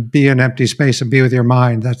and be in empty space and be with your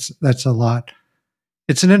mind, that's a lot.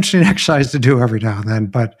 It's an interesting exercise to do every now and then,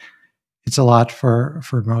 but it's a lot for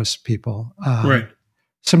most people. Right.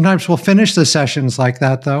 Sometimes we'll finish the sessions like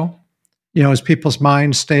that, though. As people's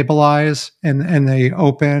minds stabilize and they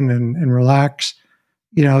open and relax,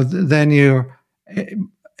 then you're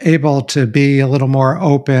able to be a little more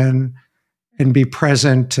open and be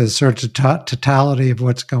present to sort of totality of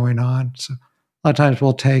what's going on. So a lot of times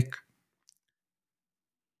we'll take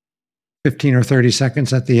 15 or 30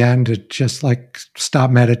 seconds at the end to just like stop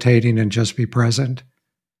meditating and just be present.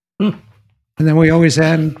 And then we always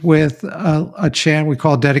end with a chant we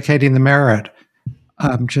call dedicating the merit.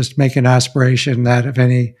 Just make an aspiration that if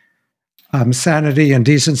any sanity and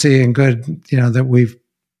decency and good, that we've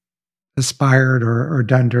aspired or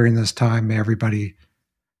done during this time, may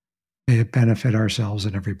it benefit ourselves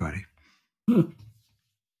and everybody. This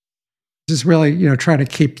is really, trying to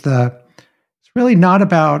keep it's really not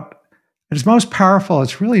about, it's most powerful,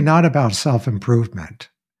 it's really not about self-improvement.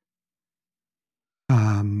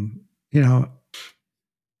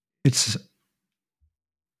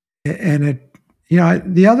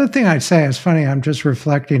 The other thing I'd say, it's funny, I'm just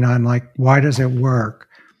reflecting on why does it work?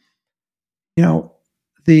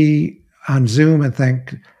 On Zoom, I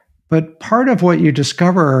think, but part of what you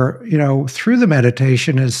discover, through the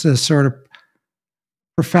meditation is this sort of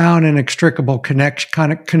profound and inextricable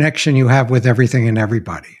connection you have with everything and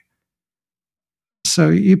everybody. So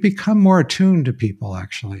you become more attuned to people,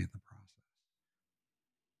 actually, in the process.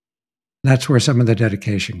 That's where some of the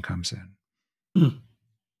dedication comes in.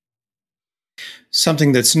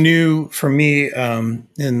 something that's new for me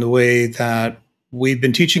in the way that we've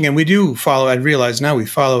been teaching, and we do follow. I realize now we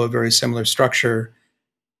follow a very similar structure.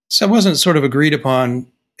 So it wasn't sort of agreed upon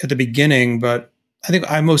at the beginning, but I think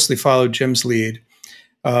I mostly followed Jim's lead.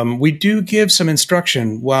 We do give some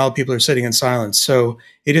instruction while people are sitting in silence. So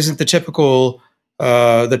it isn't the typical,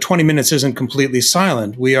 the 20 minutes isn't completely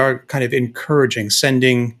silent. We are kind of encouraging,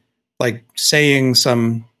 sending, like saying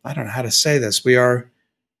some, I don't know how to say this. We are,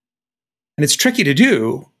 and it's tricky to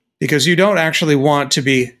do because you don't actually want to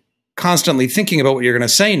be constantly thinking about what you're going to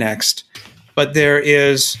say next. But there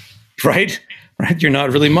is, right? You're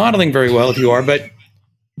not really modeling very well if you are, but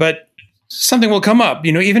something will come up,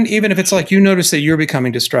 even if it's like you notice that you're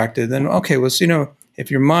becoming distracted, then okay, well, if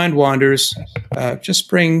your mind wanders, just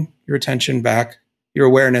bring your attention back, your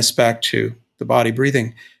awareness back to the body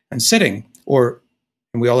breathing and sitting, and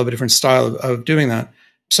we all have a different style of doing that.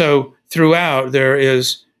 So throughout, there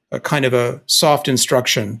is a kind of a soft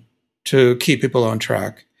instruction to keep people on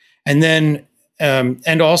track. And then,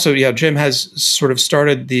 and also, Jim has sort of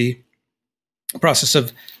started the process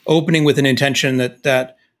of opening with an intention that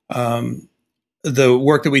the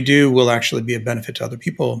work that we do will actually be a benefit to other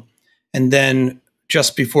people. And then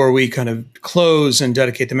just before we kind of close and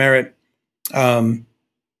dedicate the merit,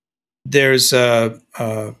 there's a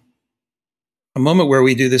moment where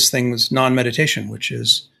we do this thing with non-meditation, which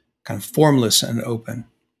is kind of formless and open.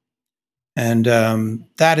 And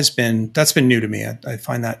that's been new to me. I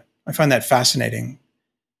find that fascinating.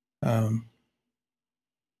 We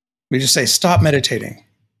just say, stop meditating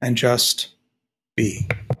and just be.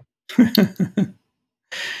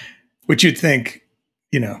 Which you'd think,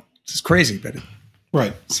 this is crazy, but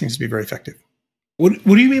it seems to be very effective. What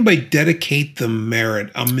do you mean by dedicate the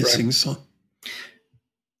merit? I'm missing some.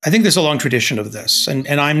 I think there's a long tradition of this, and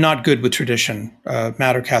I'm not good with tradition.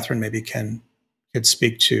 Matt or Catherine maybe could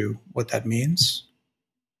speak to what that means.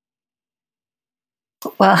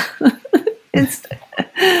 Well, it's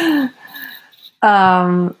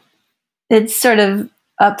sort of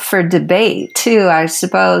up for debate too, I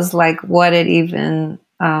suppose, like what it even,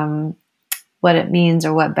 what it means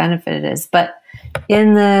or what benefit it is. But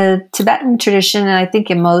in the Tibetan tradition, and I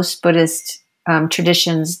think in most Buddhist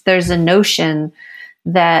traditions, there's a notion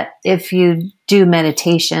that if you do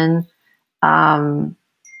meditation, and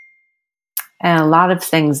a lot of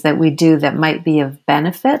things that we do that might be of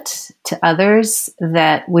benefit to others,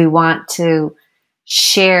 that we want to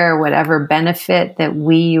share whatever benefit that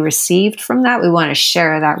we received from that. We want to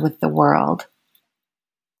share that with the world.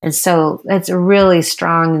 And so it's really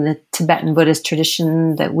strong in the Tibetan Buddhist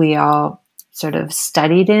tradition that we all sort of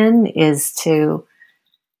studied in, is to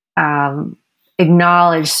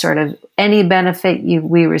acknowledge sort of any benefit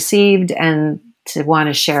we received and to want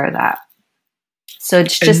to share that. So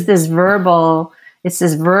it's just this verbal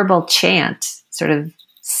chant sort of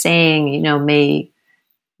saying,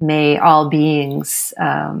 may all beings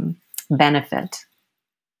benefit.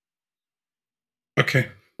 Okay.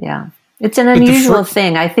 Yeah. It's an unusual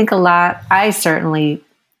thing. I think I certainly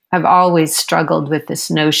have always struggled with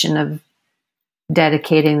this notion of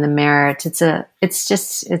dedicating the merit. It's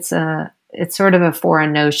sort of a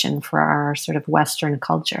foreign notion for our sort of Western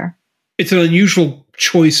culture. It's an unusual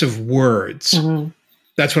choice of words. Mm-hmm.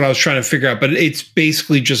 That's what I was trying to figure out. But it's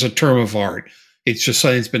basically just a term of art. It's just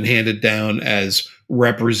something that's been handed down as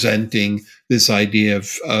representing this idea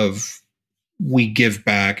of we give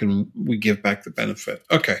back and we give back the benefit.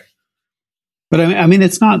 Okay. But I mean,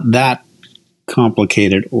 it's not that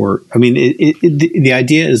complicated. The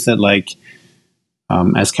idea is that, like,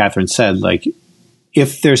 as Catherine said, like,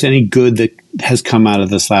 if there's any good that has come out of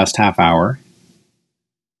this last half hour,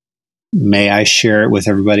 may I share it with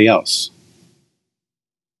everybody else?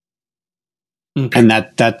 Okay. And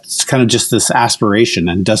that's kind of just this aspiration.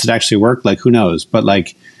 And does it actually work? Like, who knows? But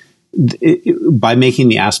like, by making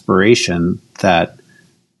the aspiration that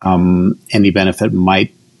any benefit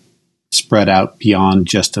might spread out beyond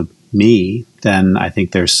just me, then I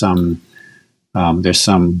think there's some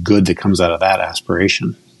good that comes out of that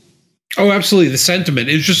aspiration. Oh, absolutely. The sentiment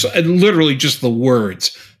is just literally just the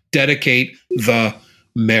words. Dedicate the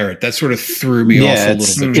merit. That sort of threw me off a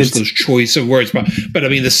little bit, just those choice of words. But I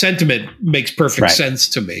mean, the sentiment makes perfect sense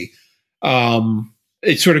to me.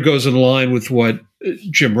 It sort of goes in line with what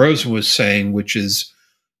Jim Rosen was saying, which is,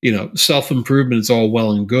 self-improvement is all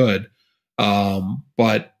well and good.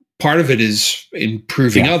 But part of it is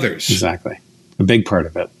improving others. Exactly. A big part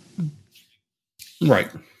of it.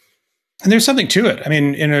 Right. And there's something to it. I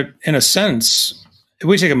mean, in a sense, if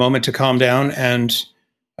we take a moment to calm down and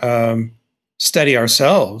steady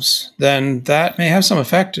ourselves, then that may have some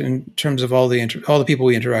effect in terms of all the people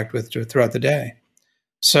we interact with throughout the day.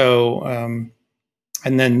 So,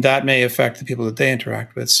 and then that may affect the people that they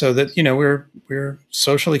interact with, so that, you know, we're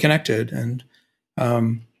socially connected, and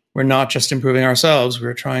we're not just improving ourselves.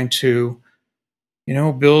 We're trying to, you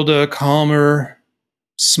know, build a calmer,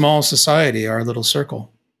 small society, our little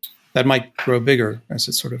circle that might grow bigger as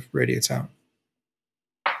it sort of radiates out.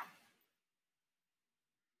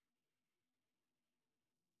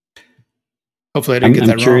 Hopefully I didn't get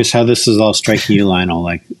that wrong. I'm curious how this is all striking you, Lionel.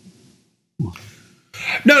 Like,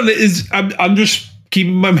 no, I'm just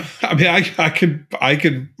keeping my. I mean, I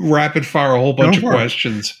could rapid fire a whole bunch of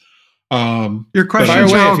questions. Your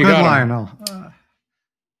questions are all good, Lionel.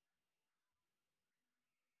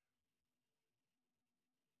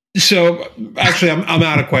 So actually, I'm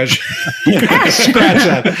out of questions. Scratch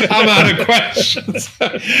that. I'm out of questions.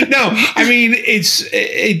 No, I mean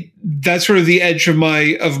that's sort of the edge of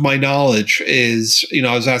my knowledge is, you know,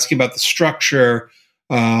 I was asking about the structure,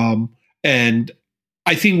 and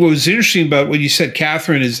I think what was interesting about what you said,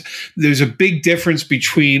 Catherine, is there's a big difference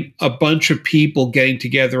between a bunch of people getting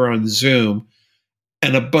together on Zoom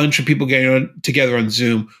and a bunch of people getting together on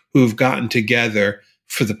Zoom who have gotten together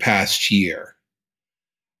for the past year.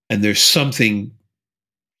 And there's something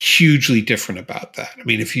hugely different about that. I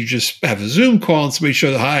mean, if you just have a Zoom call and somebody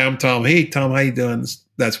shows, "Hi, I'm Tom. Hey, Tom, how you doing?"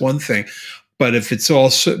 That's one thing. But if you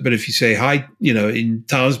say, "Hi," you know, and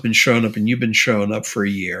Tom's been showing up and you've been showing up for a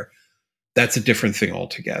year, that's a different thing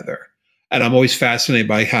altogether. And I'm always fascinated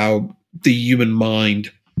by how the human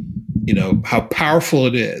mind, you know, how powerful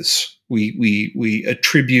it is. We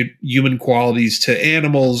attribute human qualities to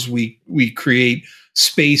animals. We create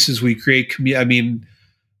spaces. We create community. I mean,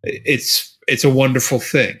 it's a wonderful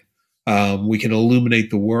thing. We can illuminate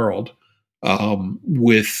the world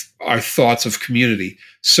with our thoughts of community.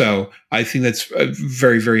 So I think that's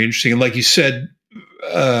very, very interesting. And like you said,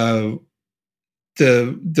 the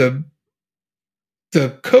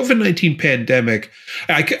COVID-19 pandemic,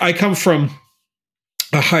 I come from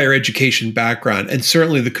a higher education background, and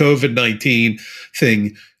certainly the COVID-19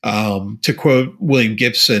 thing, to quote William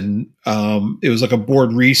Gibson, it was like a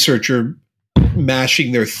bored researcher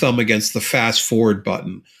mashing their thumb against the fast forward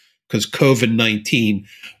button, because COVID-19,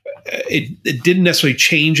 it didn't necessarily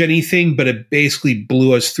change anything, but it basically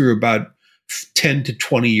blew us through about 10 to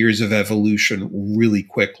 20 years of evolution really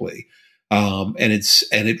quickly. And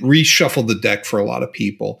it reshuffled the deck for a lot of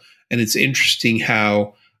people. And it's interesting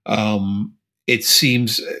how this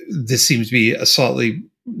seems to be a slightly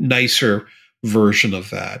nicer version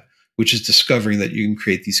of that, which is discovering that you can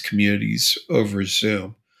create these communities over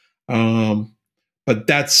Zoom. But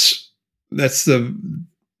that's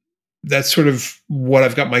sort of what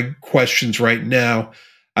I've got my questions right now.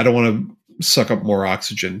 I don't want to suck up more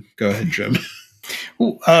oxygen. Go ahead, Jim.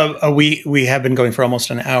 We have been going for almost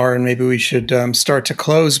an hour, and maybe we should start to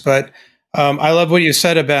close. But I love what you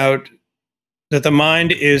said about that the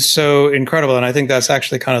mind is so incredible, and I think that's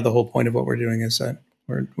actually kind of the whole point of what we're doing, is that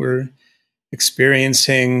we're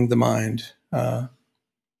experiencing the mind.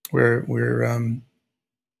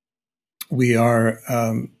 We are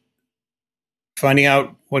finding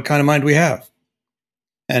out what kind of mind we have,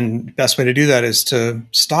 and the best way to do that is to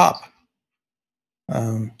stop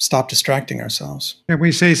distracting ourselves. Can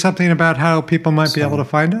we say something about how people might be able to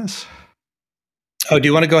find us? Oh, do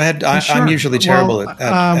you want to go ahead? Sure. I'm usually terrible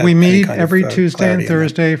at we meet every Tuesday and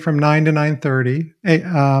Thursday from 9 to 9:30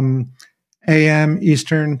 a.m.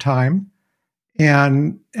 Eastern time.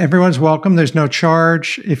 And everyone's welcome. There's no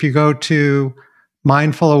charge. If you go to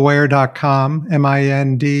mindfulaware.com,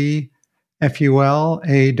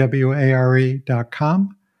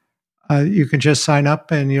 mindfulaware.com, you can just sign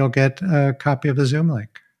up and you'll get a copy of the Zoom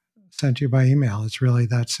link sent to you by email. It's really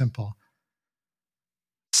that simple.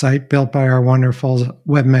 Site built by our wonderful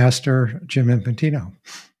webmaster, Jim Infantino.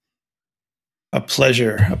 A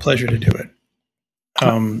pleasure to do it.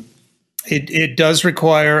 It does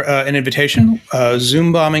require an invitation.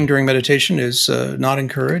 Zoom bombing during meditation is not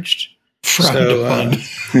encouraged. It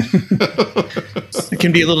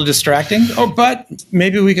can be a little distracting. But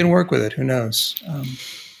maybe we can work with it. Who knows?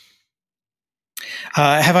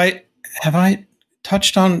 Have I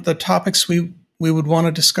touched on the topics we would want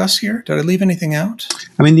to discuss here? Did I leave anything out?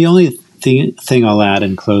 I mean, the only thing I'll add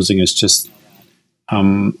in closing is just,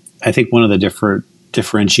 I think one of the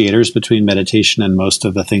differentiators between meditation and most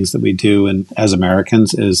of the things that we do, and as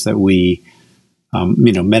Americans, is that we,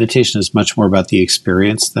 meditation is much more about the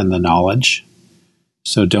experience than the knowledge.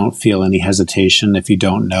 So don't feel any hesitation if you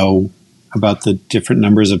don't know about the different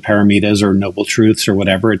numbers of paramitas or noble truths or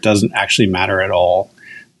whatever. It doesn't actually matter at all.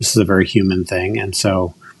 This is a very human thing. And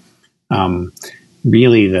so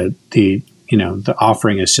really the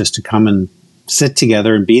offering is just to come and sit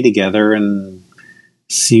together and be together and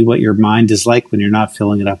see what your mind is like when you're not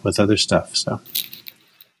filling it up with other stuff. So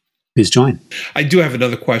please join. I do have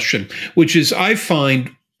another question, which is I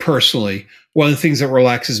find personally one of the things that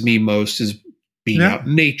relaxes me most is being out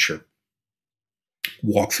in nature.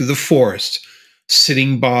 Walk through the forest,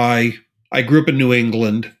 sitting by. I grew up in New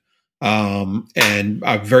England, and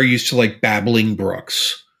I'm very used to like babbling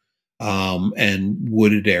brooks and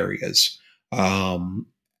wooded areas,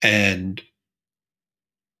 and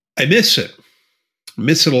I miss it.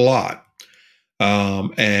 Miss it a lot.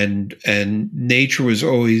 And nature was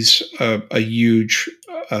always a huge,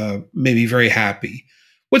 made me very happy.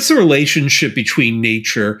 What's the relationship between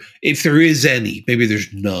nature, if there is any? Maybe there's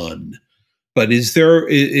none, but is there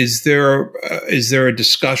a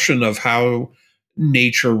discussion of how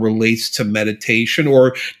nature relates to meditation,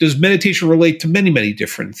 or does meditation relate to many, many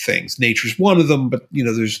different things? Nature's one of them, but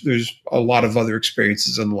there's a lot of other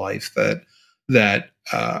experiences in life that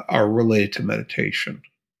are related to meditation.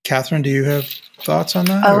 Catherine, do you have thoughts on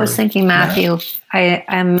that? I was thinking Matthew.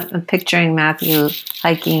 I'm picturing Matthew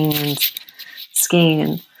hiking and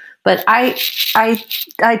skiing, but I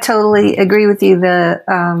totally agree with you.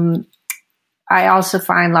 I also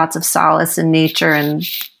find lots of solace in nature, and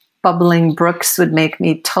bubbling brooks would make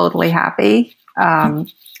me totally happy. Where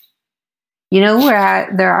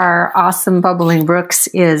there are awesome bubbling brooks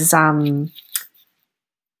is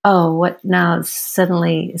what now is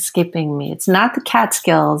suddenly escaping me? It's not the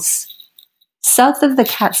Catskills. South of the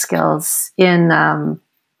Catskills in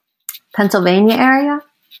Pennsylvania area.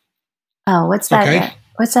 Oh, what's that? Okay.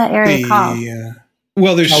 What's that area called?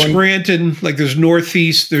 Well, there's Scranton, like there's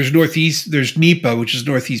northeast, there's NEPA, which is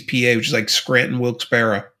northeast PA, which is like Scranton,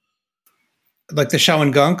 Wilkes-Barre. Like the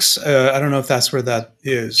Shawangunks. I don't know if that's where that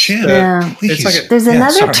is. Yeah. It's like there's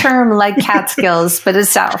another term like Catskills, but it's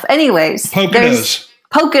south. Anyways. Poconos.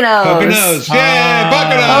 Poconos. Yeah,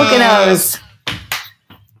 Poconos.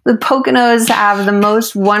 The Poconos have the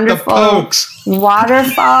most wonderful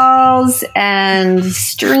waterfalls and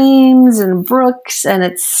streams and brooks, and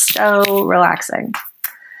it's so relaxing.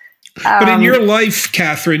 But in your life,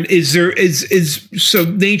 Catherine, is so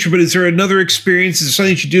nature, but is there another experience? Is there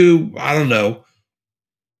something that you do? I don't know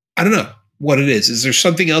what it is. Is there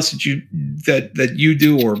something else that you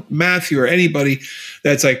do, or Matthew, or anybody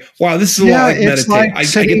that's like, wow, this is a lot like meditate. Like I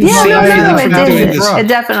get the same feeling from doing this.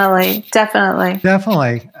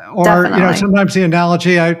 Definitely. Or sometimes the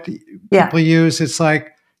analogy people use, it's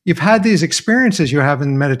like you've had these experiences you have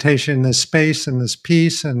in meditation, this space and this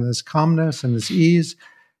peace and this calmness and this ease.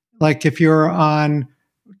 Like if you're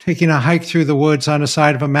taking a hike through the woods on the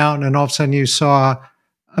side of a mountain, and all of a sudden you saw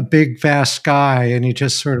a big vast sky, and you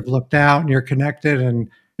just sort of looked out, and you're connected, and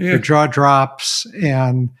your jaw drops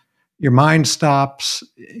and your mind stops.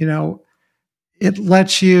 It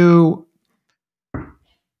lets you,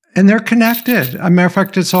 and they're connected. As a matter of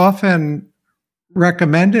fact, it's often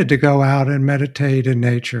recommended to go out and meditate in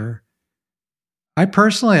nature. I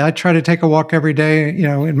try to take a walk every day,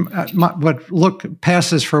 in what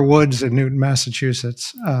passes for woods in Newton,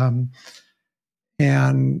 Massachusetts.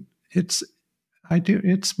 And it's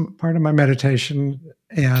part of my meditation,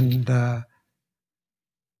 and I'm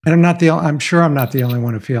sure I'm not the only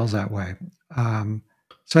one who feels that way.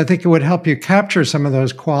 So I think it would help you capture some of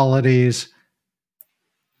those qualities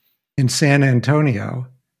in San Antonio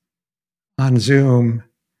on Zoom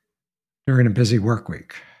during a busy work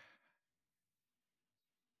week.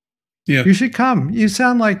 Yeah, you should come. You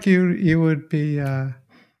sound like you would be. You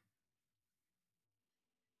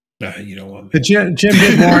don't want me. Jim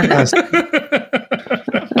did warn us.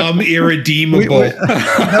 I'm irredeemable.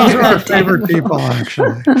 Those are our favorite people,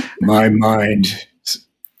 actually. My mind is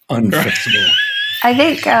unfixable. I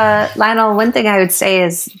think, Lionel, one thing I would say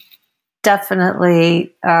is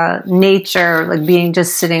definitely nature, like being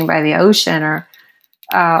just sitting by the ocean, or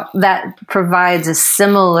that provides a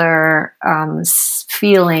similar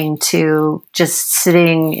feeling to just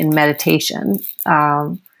sitting in meditation.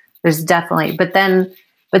 There's definitely, but then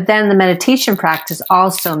the meditation practice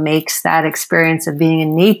also makes that experience of being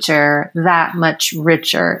in nature that much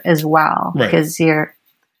richer as well, right? Because you're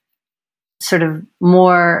sort of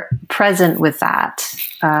more present with that,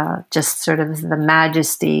 just sort of the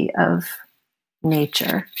majesty of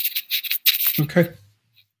nature. Okay.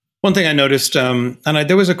 One thing I noticed,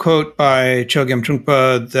 there was a quote by Chogyam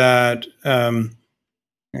Trungpa that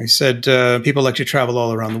he said, people like to travel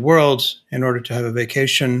all around the world in order to have a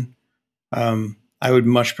vacation. I would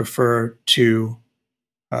much prefer to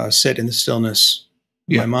sit in the stillness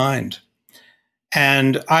of my mind.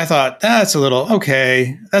 And I thought, that's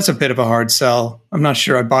a bit of a hard sell. I'm not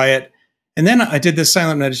sure I buy it. And then I did this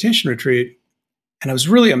silent meditation retreat, And I was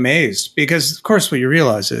really amazed because, of course, what you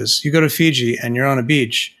realize is you go to Fiji and you're on a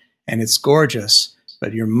beach and it's gorgeous,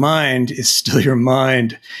 but your mind is still your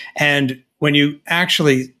mind. And when you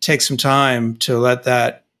actually take some time to let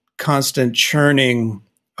that constant churning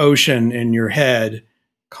ocean in your head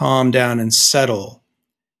calm down and settle,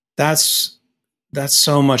 that's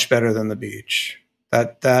so much better than the beach.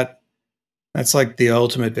 That's like the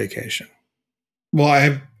ultimate vacation. Well,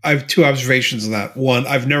 I have two observations of that. One,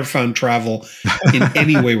 I've never found travel in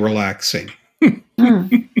any way relaxing.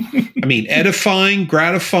 I mean, edifying,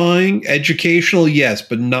 gratifying, educational, yes,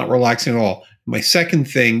 but not relaxing at all. My second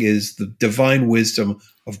thing is the divine wisdom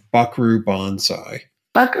of Buckaroo Banzai.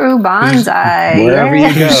 Buckaroo Banzai. Wherever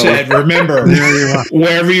you go. Said, remember,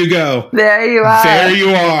 wherever you go. There you are. There you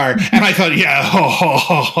are. And I thought,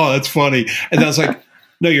 yeah, that's funny. And I was like,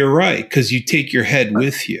 no, you're right, because you take your head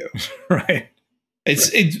with you. Right.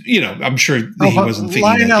 It's I'm sure he wasn't thinking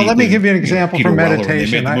Lionel, that let me deeply, give you an example Peter for Weller, when they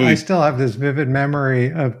meditation. made the movie. I still have this vivid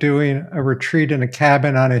memory of doing a retreat in a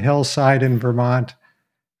cabin on a hillside in Vermont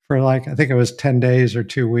for I think it was 10 days or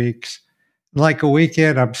 2 weeks. Like a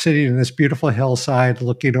weekend, I'm sitting in this beautiful hillside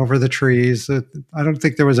looking over the trees. I don't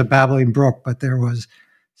think there was a babbling brook, but there was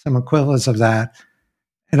some equivalence of that.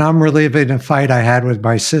 And I'm reliving a fight I had with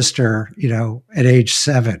my sister, at age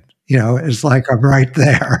 7. It's like I'm right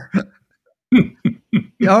there.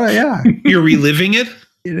 Oh yeah, you're reliving it.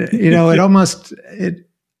 It almost it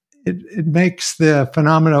makes the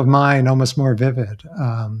phenomena of mind almost more vivid,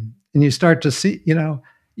 and you start to see.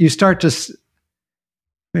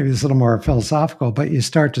 Maybe it's a little more philosophical, but you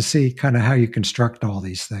start to see kind of how you construct all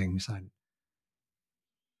these things.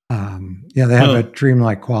 They have a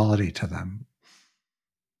dreamlike quality to them.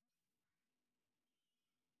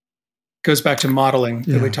 Goes back to modeling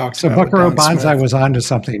that we talked about. So Buckaroo Banzai was onto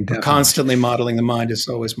something different. Constantly modeling. The mind is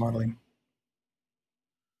always modeling.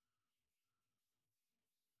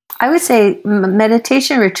 I would say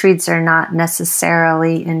meditation retreats are not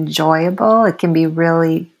necessarily enjoyable. It can be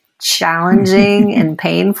really challenging and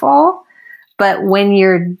painful. But when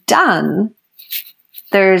you're done,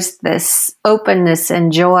 there's this openness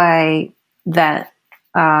and joy that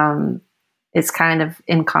is kind of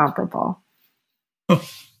incomparable.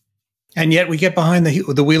 And yet we get behind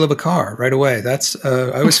the wheel of a car right away. That's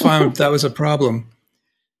I always found that was a problem.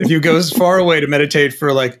 If you go as far away to meditate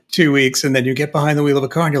for 2 weeks and then you get behind the wheel of a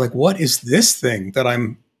car and you're like, what is this thing that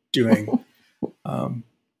I'm doing?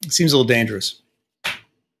 It seems a little dangerous.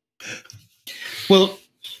 Well,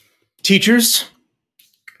 teachers,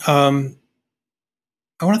 I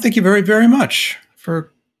want to thank you very, very much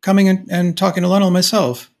for coming and talking to Lionel and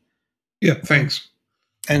myself. Yeah, thanks.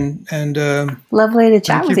 And lovely to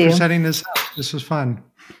chat with you. Thank you for setting this up. This was fun.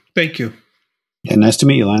 Thank you. Yeah, nice to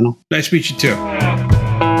meet you, Lionel. Nice to meet you too.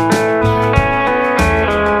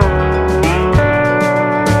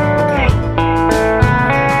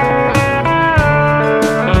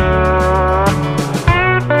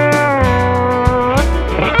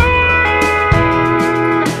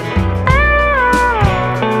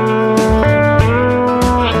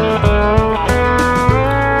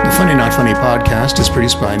 Funny podcast is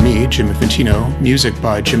produced by me, Jim Infantino. Music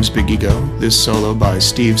by Jim's Big Ego. This solo by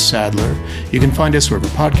Steve Sadler. You can find us wherever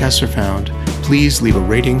podcasts are found. Please leave a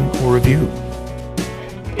rating or review.